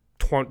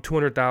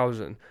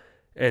 200,000,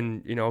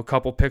 and a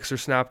couple pics are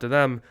snapped to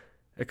them.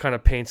 It kind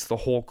of paints the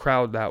whole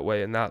crowd that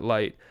way, in that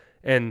light.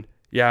 And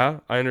yeah,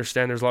 I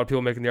understand there's a lot of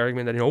people making the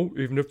argument that,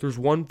 even if there's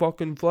one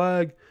fucking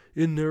flag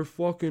in their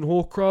fucking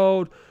whole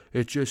crowd,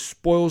 it just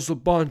spoils the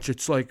bunch.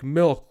 It's like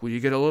milk. When you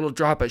get a little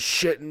drop of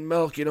shit in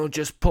milk, you don't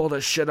just pull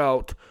the shit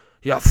out.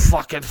 You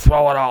fucking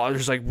throw it all.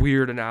 There's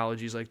weird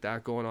analogies like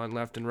that going on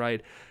left and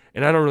right.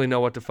 And I don't really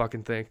know what to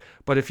fucking think.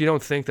 But if you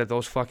don't think that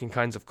those fucking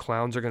kinds of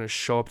clowns are going to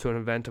show up to an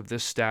event of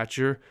this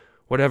stature,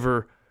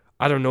 whatever,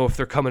 I don't know if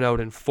they're coming out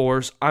in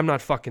force. I'm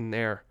not fucking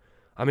there.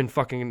 I'm in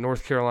fucking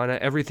North Carolina.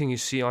 Everything you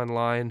see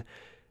online,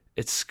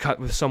 it's cut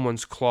with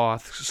someone's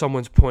cloth,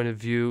 someone's point of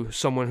view,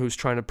 someone who's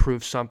trying to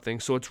prove something.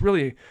 So it's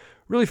really,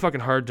 really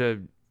fucking hard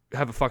to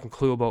have a fucking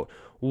clue about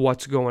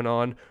what's going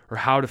on or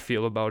how to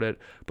feel about it.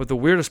 But the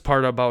weirdest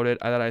part about it,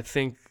 that I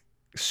think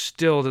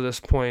still to this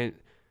point,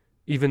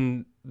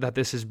 even that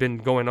this has been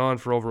going on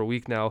for over a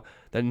week now,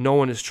 that no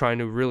one is trying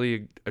to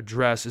really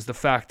address, is the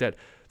fact that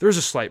there's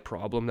a slight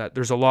problem, that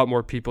there's a lot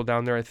more people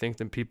down there, I think,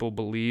 than people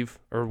believe,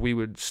 or we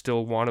would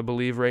still want to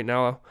believe right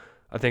now.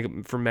 I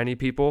think for many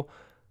people,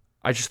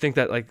 I just think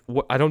that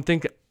I don't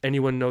think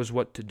anyone knows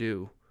what to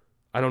do.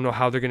 I don't know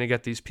how they're going to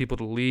get these people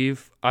to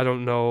leave. I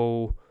don't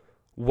know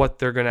what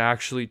they're going to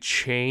actually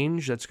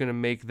change that's going to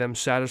make them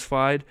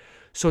satisfied.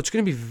 So it's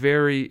going to be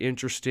very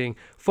interesting.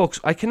 Folks,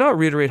 I cannot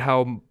reiterate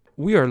how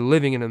we are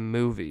living in a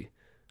movie.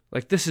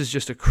 Like, this is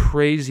just a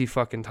crazy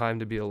fucking time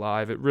to be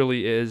alive. It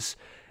really is.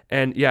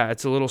 And yeah,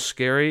 it's a little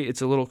scary.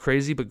 It's a little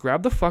crazy, but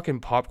grab the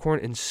fucking popcorn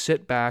and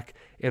sit back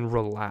and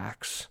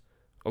relax.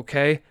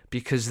 Okay?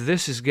 Because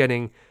this is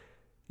getting,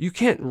 you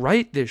can't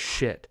write this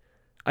shit.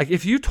 Like,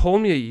 if you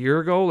told me a year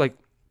ago,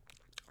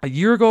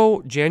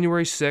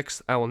 January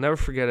 6th, I will never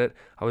forget it.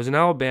 I was in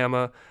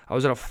Alabama. I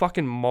was at a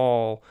fucking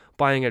mall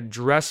buying a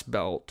dress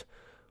belt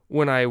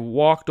when I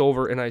walked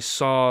over and I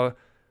saw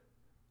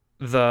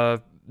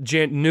the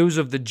news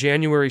of the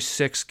January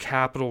 6th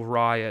Capitol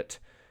riot,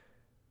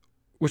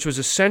 which was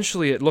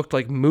essentially, it looked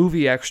like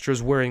movie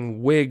extras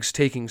wearing wigs,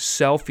 taking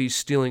selfies,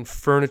 stealing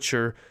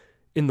furniture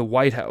in the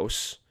White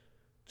House.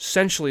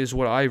 Essentially is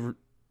what I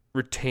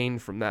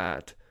retained from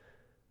that.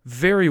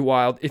 Very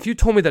wild. If you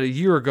told me that a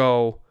year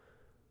ago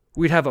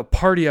we'd have a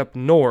party up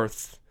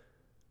north,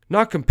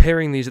 not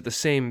comparing these at the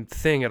same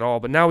thing at all,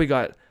 but now we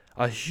got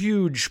a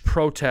huge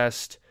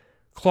protest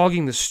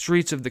clogging the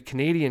streets of the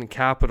Canadian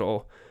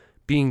capital,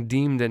 being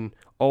deemed an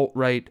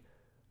alt-right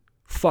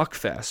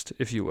fuckfest,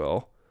 if you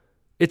will.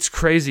 It's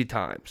crazy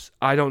times.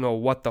 I don't know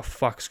what the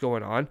fuck's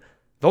going on.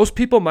 Those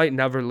people might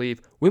never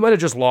leave. We might have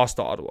just lost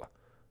Ottawa.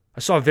 I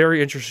saw a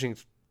very interesting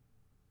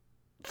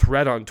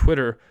thread on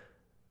Twitter.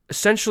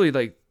 Essentially,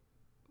 like,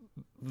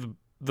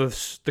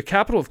 the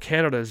capital of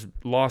Canada has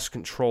lost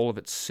control of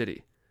its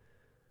city.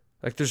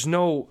 Like, there's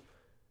no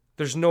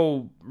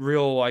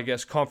real, I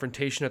guess,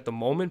 confrontation at the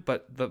moment,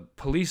 but the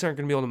police aren't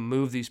going to be able to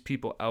move these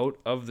people out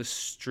of the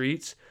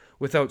streets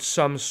without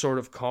some sort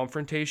of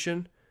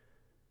confrontation.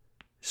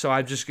 So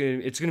it's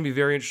going to be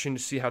very interesting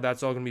to see how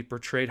that's all going to be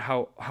portrayed,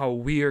 how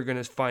we are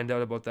going to find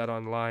out about that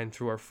online,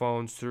 through our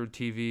phones, through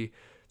TV.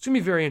 It's going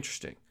to be very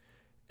interesting.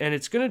 And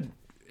it's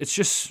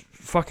just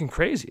fucking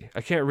crazy.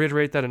 I can't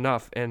reiterate that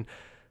enough. And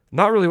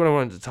not really what I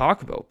wanted to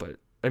talk about, but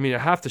I mean, I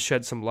have to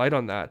shed some light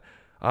on that.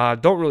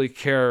 Don't really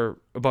care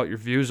about your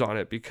views on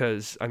it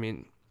because, I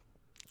mean,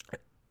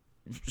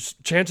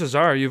 chances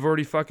are you've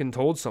already fucking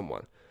told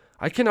someone.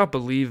 I just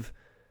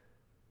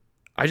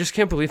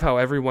can't believe how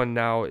everyone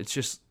now, it's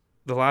just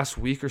the last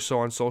week or so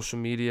on social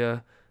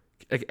media,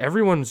 like,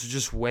 everyone's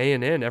just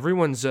weighing in.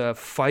 Everyone's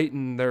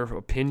fighting their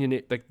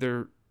opinion. Like,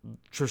 they're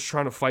just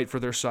trying to fight for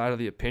their side of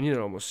the opinion, it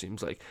almost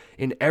seems like,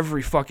 in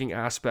every fucking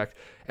aspect,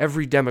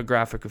 every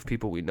demographic of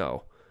people we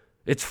know.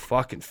 It's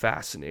fucking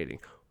fascinating.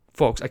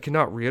 Folks, I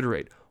cannot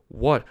reiterate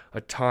what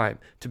a time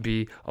to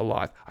be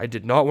alive. I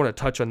did not want to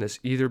touch on this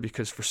either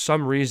because for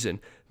some reason,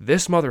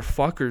 this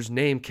motherfucker's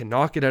name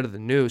cannot get out of the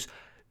news.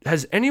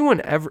 Has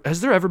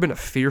there ever been a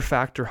Fear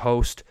Factor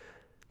host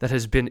that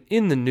has been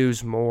in the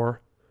news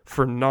more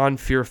for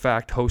non-Fear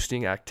Fact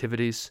hosting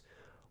activities?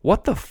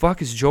 What the fuck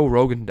has Joe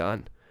Rogan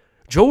done?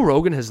 Joe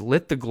Rogan has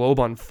lit the globe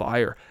on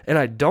fire, and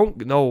I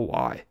don't know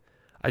why.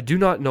 I do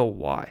not know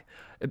why.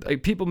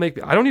 People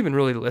I don't even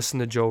really listen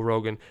to Joe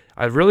Rogan.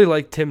 I really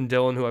like Tim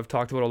Dillon, who I've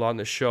talked about a lot on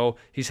the show.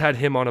 He's had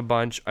him on a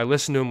bunch. I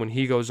listen to him when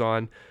he goes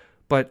on.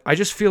 But I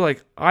just feel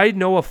like I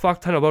know a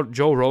fuck ton about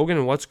Joe Rogan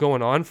and what's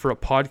going on for a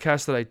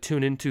podcast that I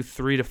tune into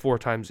 3 to 4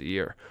 times a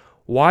year.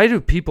 Why do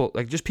people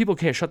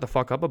can't shut the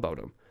fuck up about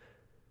him?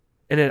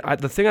 And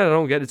the thing I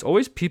don't get, it's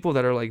always people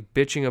that are like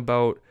bitching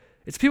about,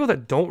 it's people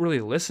that don't really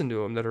listen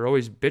to him that are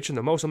always bitching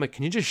the most. I'm like,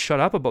 can you just shut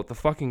up about the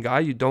fucking guy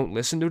you don't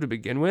listen to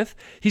begin with?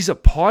 He's a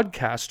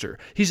podcaster.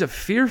 He's a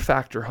Fear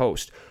Factor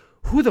host.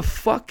 Who the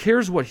fuck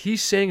cares what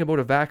he's saying about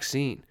a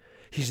vaccine?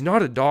 He's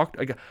not a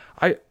doctor.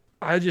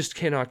 I just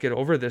cannot get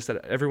over this,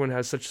 that everyone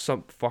has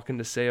some fucking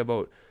to say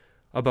about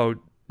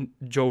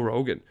Joe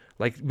Rogan.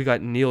 Like, we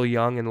got Neil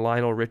Young and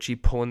Lionel Richie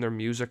pulling their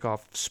music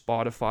off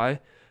Spotify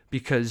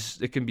because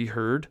it can be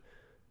heard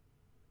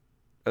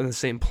on the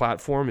same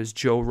platform as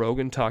Joe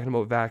Rogan talking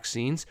about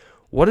vaccines.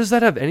 What does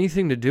that have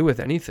anything to do with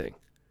anything?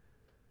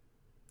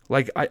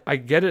 Like, I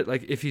get it.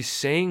 Like, if he's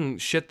saying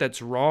shit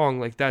that's wrong,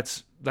 like,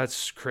 that's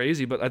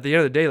crazy. But at the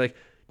end of the day, like,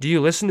 do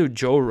you listen to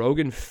Joe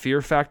Rogan,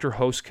 Fear Factor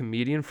host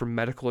comedian, for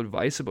medical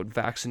advice about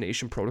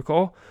vaccination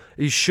protocol?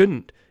 You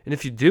shouldn't. And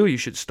if you do, you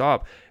should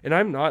stop. And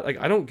I'm not, like,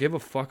 I don't give a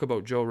fuck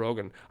about Joe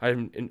Rogan.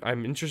 I'm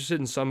interested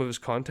in some of his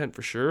content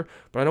for sure,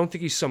 but I don't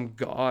think he's some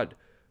god.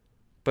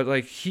 But,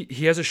 like,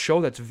 he has a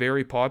show that's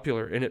very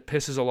popular, and it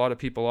pisses a lot of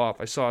people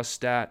off. I saw a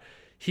stat.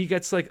 He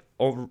gets, like,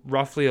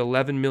 roughly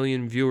 11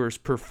 million viewers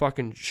per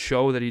fucking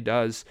show that he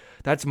does.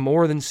 That's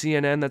more than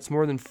CNN. That's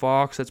more than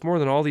Fox. That's more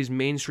than all these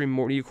mainstream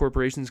media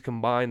corporations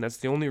combined. That's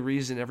the only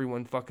reason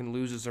everyone fucking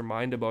loses their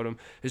mind about him,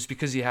 is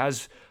because he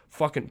has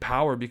fucking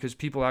power, because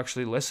people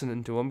actually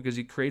listen to him, because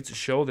he creates a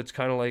show that's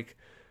kind of like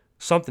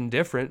something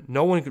different.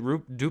 No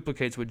one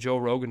duplicates what Joe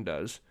Rogan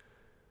does.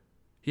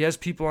 He has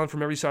people on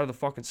from every side of the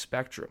fucking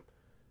spectrum.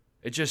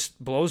 It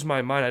just blows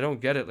my mind. I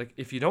don't get it. Like,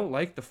 if you don't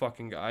like the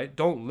fucking guy,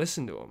 don't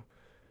listen to him.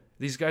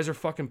 These guys are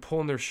fucking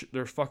pulling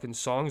their fucking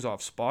songs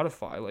off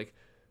Spotify. Like,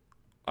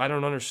 I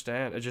don't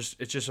understand. It's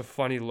just a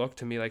funny look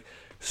to me. Like,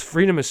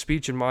 freedom of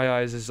speech in my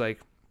eyes is, like,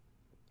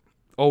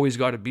 always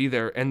got to be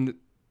there. And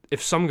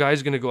if some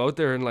guy's going to go out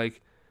there and,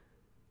 like,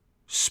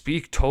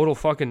 speak total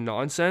fucking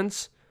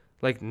nonsense,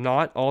 like,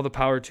 not all the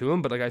power to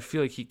him, but, like, I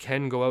feel like he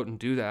can go out and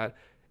do that.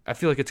 I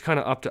feel like it's kind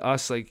of up to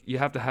us. Like, you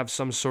have to have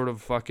some sort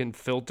of fucking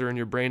filter in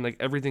your brain. Like,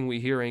 everything we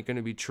hear ain't going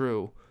to be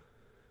true.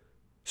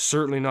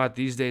 Certainly not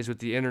these days with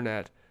the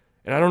internet.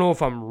 And I don't know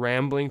if I'm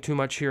rambling too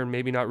much here and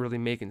maybe not really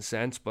making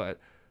sense, but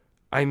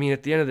I mean,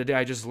 at the end of the day,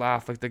 I just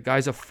laugh. Like, the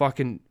guy's a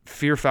fucking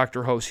Fear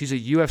Factor host. He's a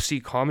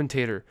UFC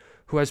commentator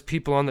who has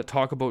people on that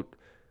talk about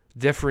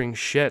differing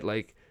shit.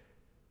 Like,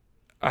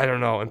 I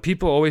don't know. And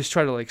people always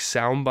try to, like,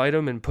 soundbite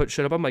him and put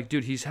shit up. I'm like,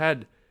 dude, he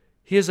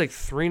has like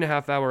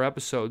 3.5 hour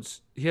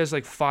episodes. He has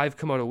like 5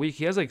 come out a week.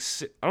 He has like,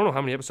 I don't know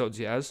how many episodes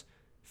he has.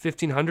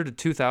 1,500 to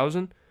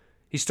 2,000.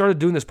 He started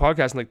doing this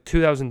podcast in like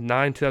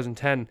 2009,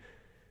 2010.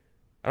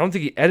 I don't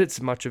think he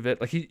edits much of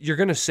it. Like, you're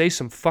going to say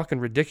some fucking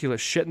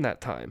ridiculous shit in that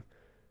time.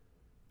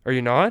 Are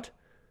you not?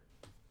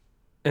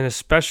 And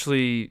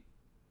especially,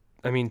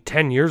 I mean,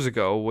 10 years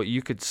ago, what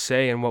you could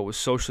say and what was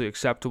socially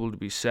acceptable to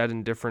be said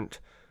in different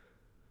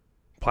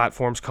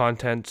platforms,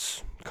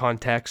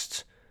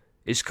 contexts,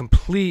 is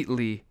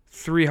completely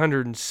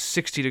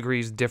 360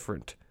 degrees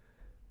different.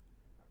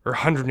 Or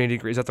 180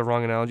 degrees, that's the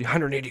wrong analogy.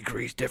 180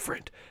 degrees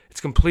different. It's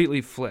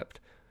completely flipped.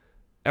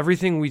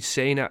 Everything you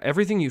say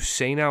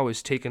now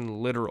is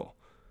taken literal.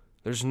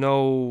 There's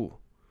no,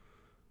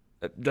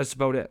 that's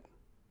about it.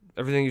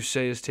 Everything you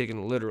say is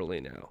taken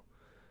literally now.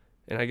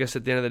 And I guess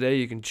at the end of the day,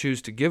 you can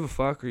choose to give a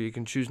fuck or you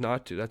can choose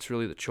not to. That's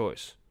really the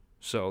choice.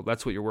 So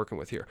that's what you're working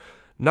with here.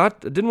 I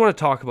didn't want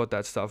to talk about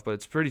that stuff, but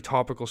it's pretty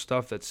topical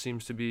stuff that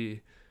seems to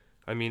be,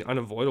 I mean,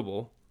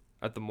 unavoidable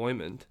at the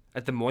moment.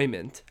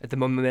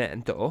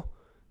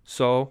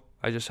 So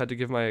I just had to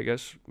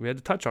we had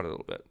to touch on it a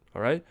little bit.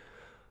 All right,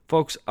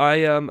 folks.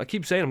 I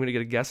keep saying I'm going to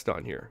get a guest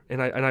on here,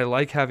 and I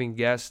like having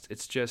guests.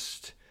 It's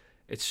just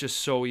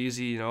so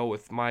easy, you know,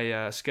 with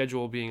my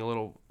schedule being a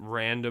little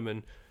random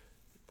and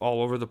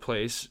all over the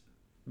place,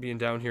 being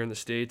down here in the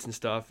States and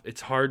stuff.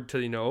 It's hard to,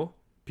 you know,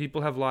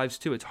 people have lives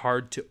too. It's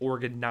hard to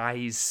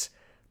organize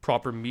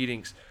proper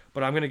meetings,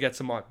 but I'm going to get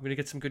some on. I'm going to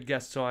get some good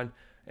guests on,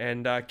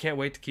 and I can't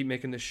wait to keep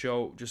making this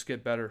show just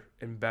get better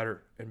and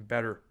better and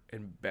better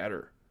and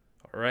better.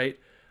 All right.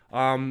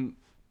 I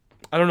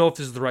don't know if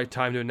this is the right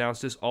time to announce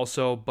this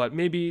also, but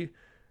maybe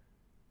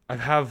I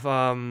have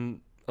a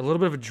little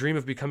bit of a dream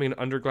of becoming an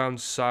underground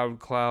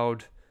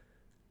SoundCloud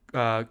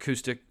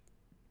acoustic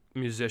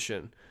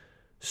musician.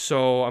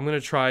 So I'm going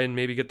to try and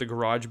maybe get the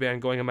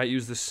GarageBand going. I might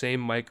use the same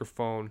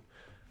microphone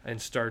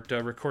and start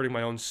recording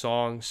my own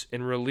songs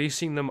and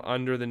releasing them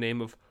under the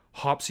name of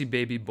Hopsy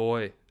Baby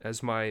Boy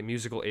as my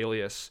musical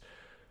alias.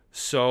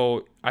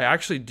 So I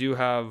actually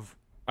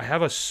I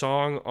have a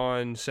song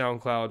on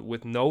SoundCloud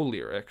with no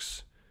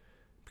lyrics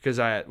because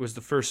it was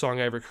the first song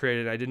I ever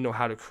created. I didn't know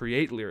how to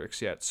create lyrics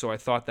yet. So I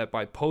thought that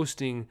by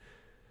posting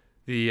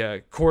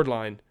the chord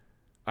line,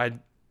 by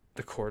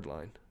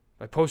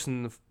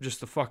posting just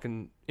the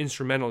fucking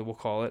instrumental, we'll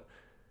call it,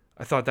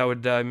 I thought that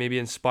would maybe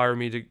inspire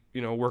me to,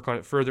 you know, work on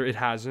it further. It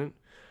hasn't.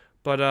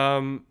 But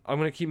I'm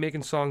going to keep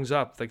making songs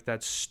up, like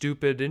that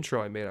stupid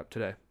intro I made up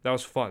today. That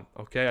was fun,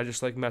 okay? I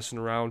just like messing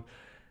around.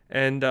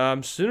 And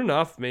soon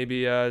enough, maybe,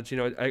 you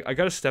know, I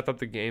got to step up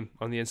the game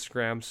on the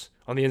Instagrams,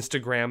 on the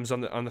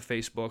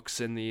Facebooks,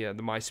 and the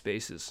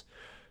MySpaces.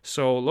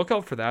 So look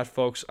out for that,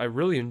 folks. I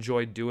really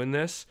enjoyed doing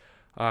this.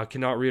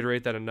 Cannot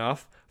reiterate that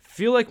enough.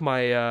 Feel like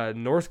my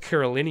North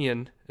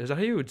Carolinian, is that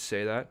how you would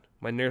say that?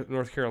 My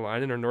North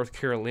Carolinian or North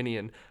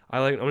Carolinian?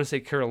 I'm going to say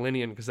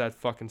Carolinian because that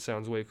fucking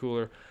sounds way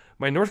cooler.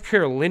 My North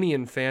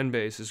Carolinian fan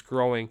base is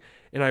growing,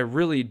 and I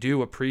really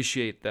do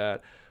appreciate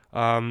that.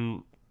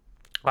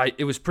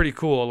 It was pretty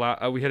cool.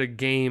 We had a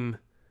game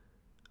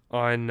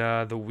on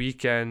the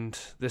weekend,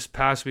 this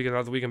past weekend,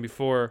 not the weekend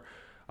before.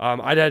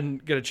 I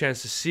didn't get a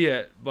chance to see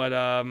it, but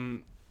our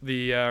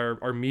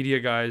media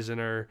guys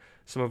and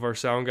some of our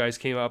sound guys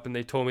came up and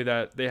they told me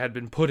that they had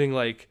been putting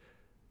like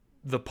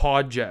the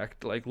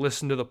project, like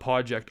listen to the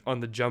project on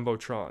the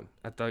Jumbotron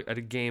at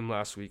a game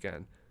last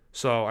weekend.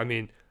 So I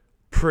mean,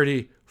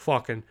 pretty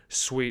fucking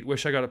sweet.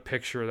 Wish I got a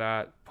picture of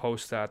that,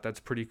 post that. That's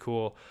pretty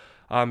cool,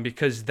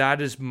 because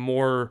that is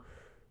more,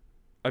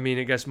 I mean,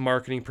 I guess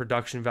marketing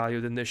production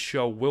value than this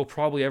show will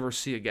probably ever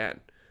see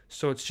again.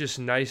 So it's just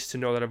nice to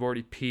know that I've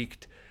already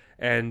peaked,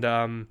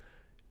 and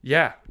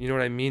yeah, you know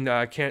what I mean.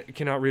 I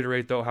cannot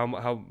reiterate though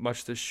how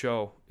much this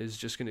show is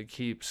just gonna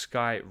keep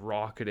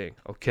skyrocketing.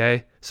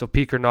 Okay, so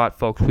peak or not,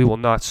 folks, we will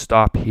not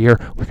stop here.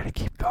 We're gonna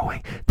keep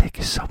going. Thank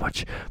you so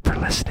much for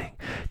listening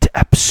to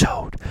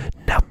episode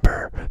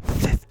number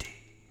 50.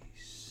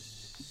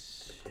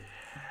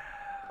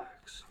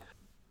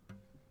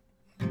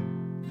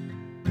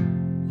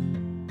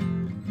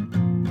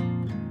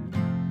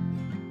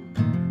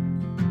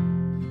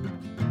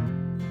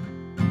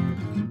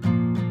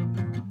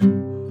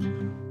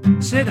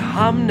 Said,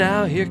 hum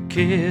now here,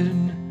 kid,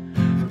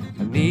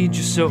 I need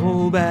you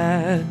so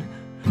bad.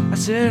 I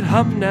said,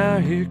 hum now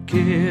here,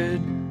 kid,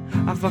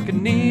 I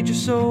fucking need you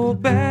so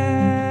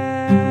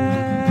bad.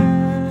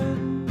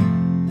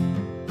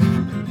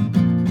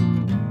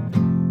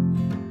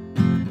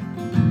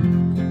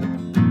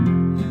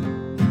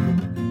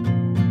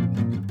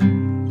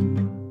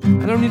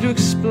 I don't need to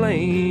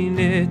explain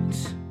it,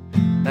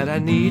 that I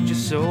need you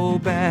so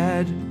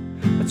bad.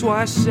 That's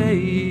why I say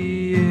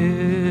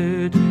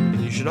it.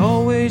 And you should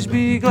always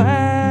be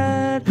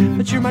glad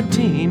that you're my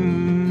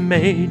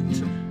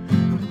teammate.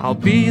 I'll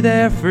be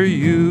there for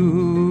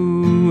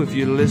you if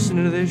you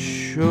listen to this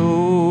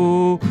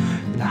show.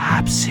 And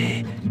I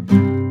say,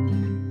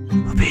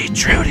 will be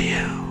true to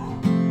you.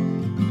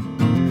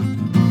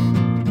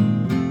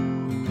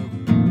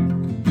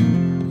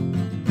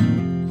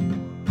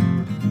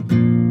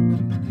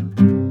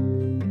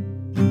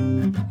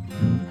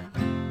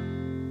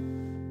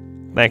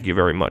 Thank you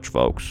very much,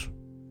 folks.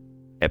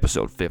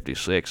 Episode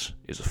 56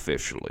 is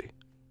officially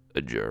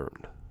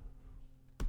adjourned.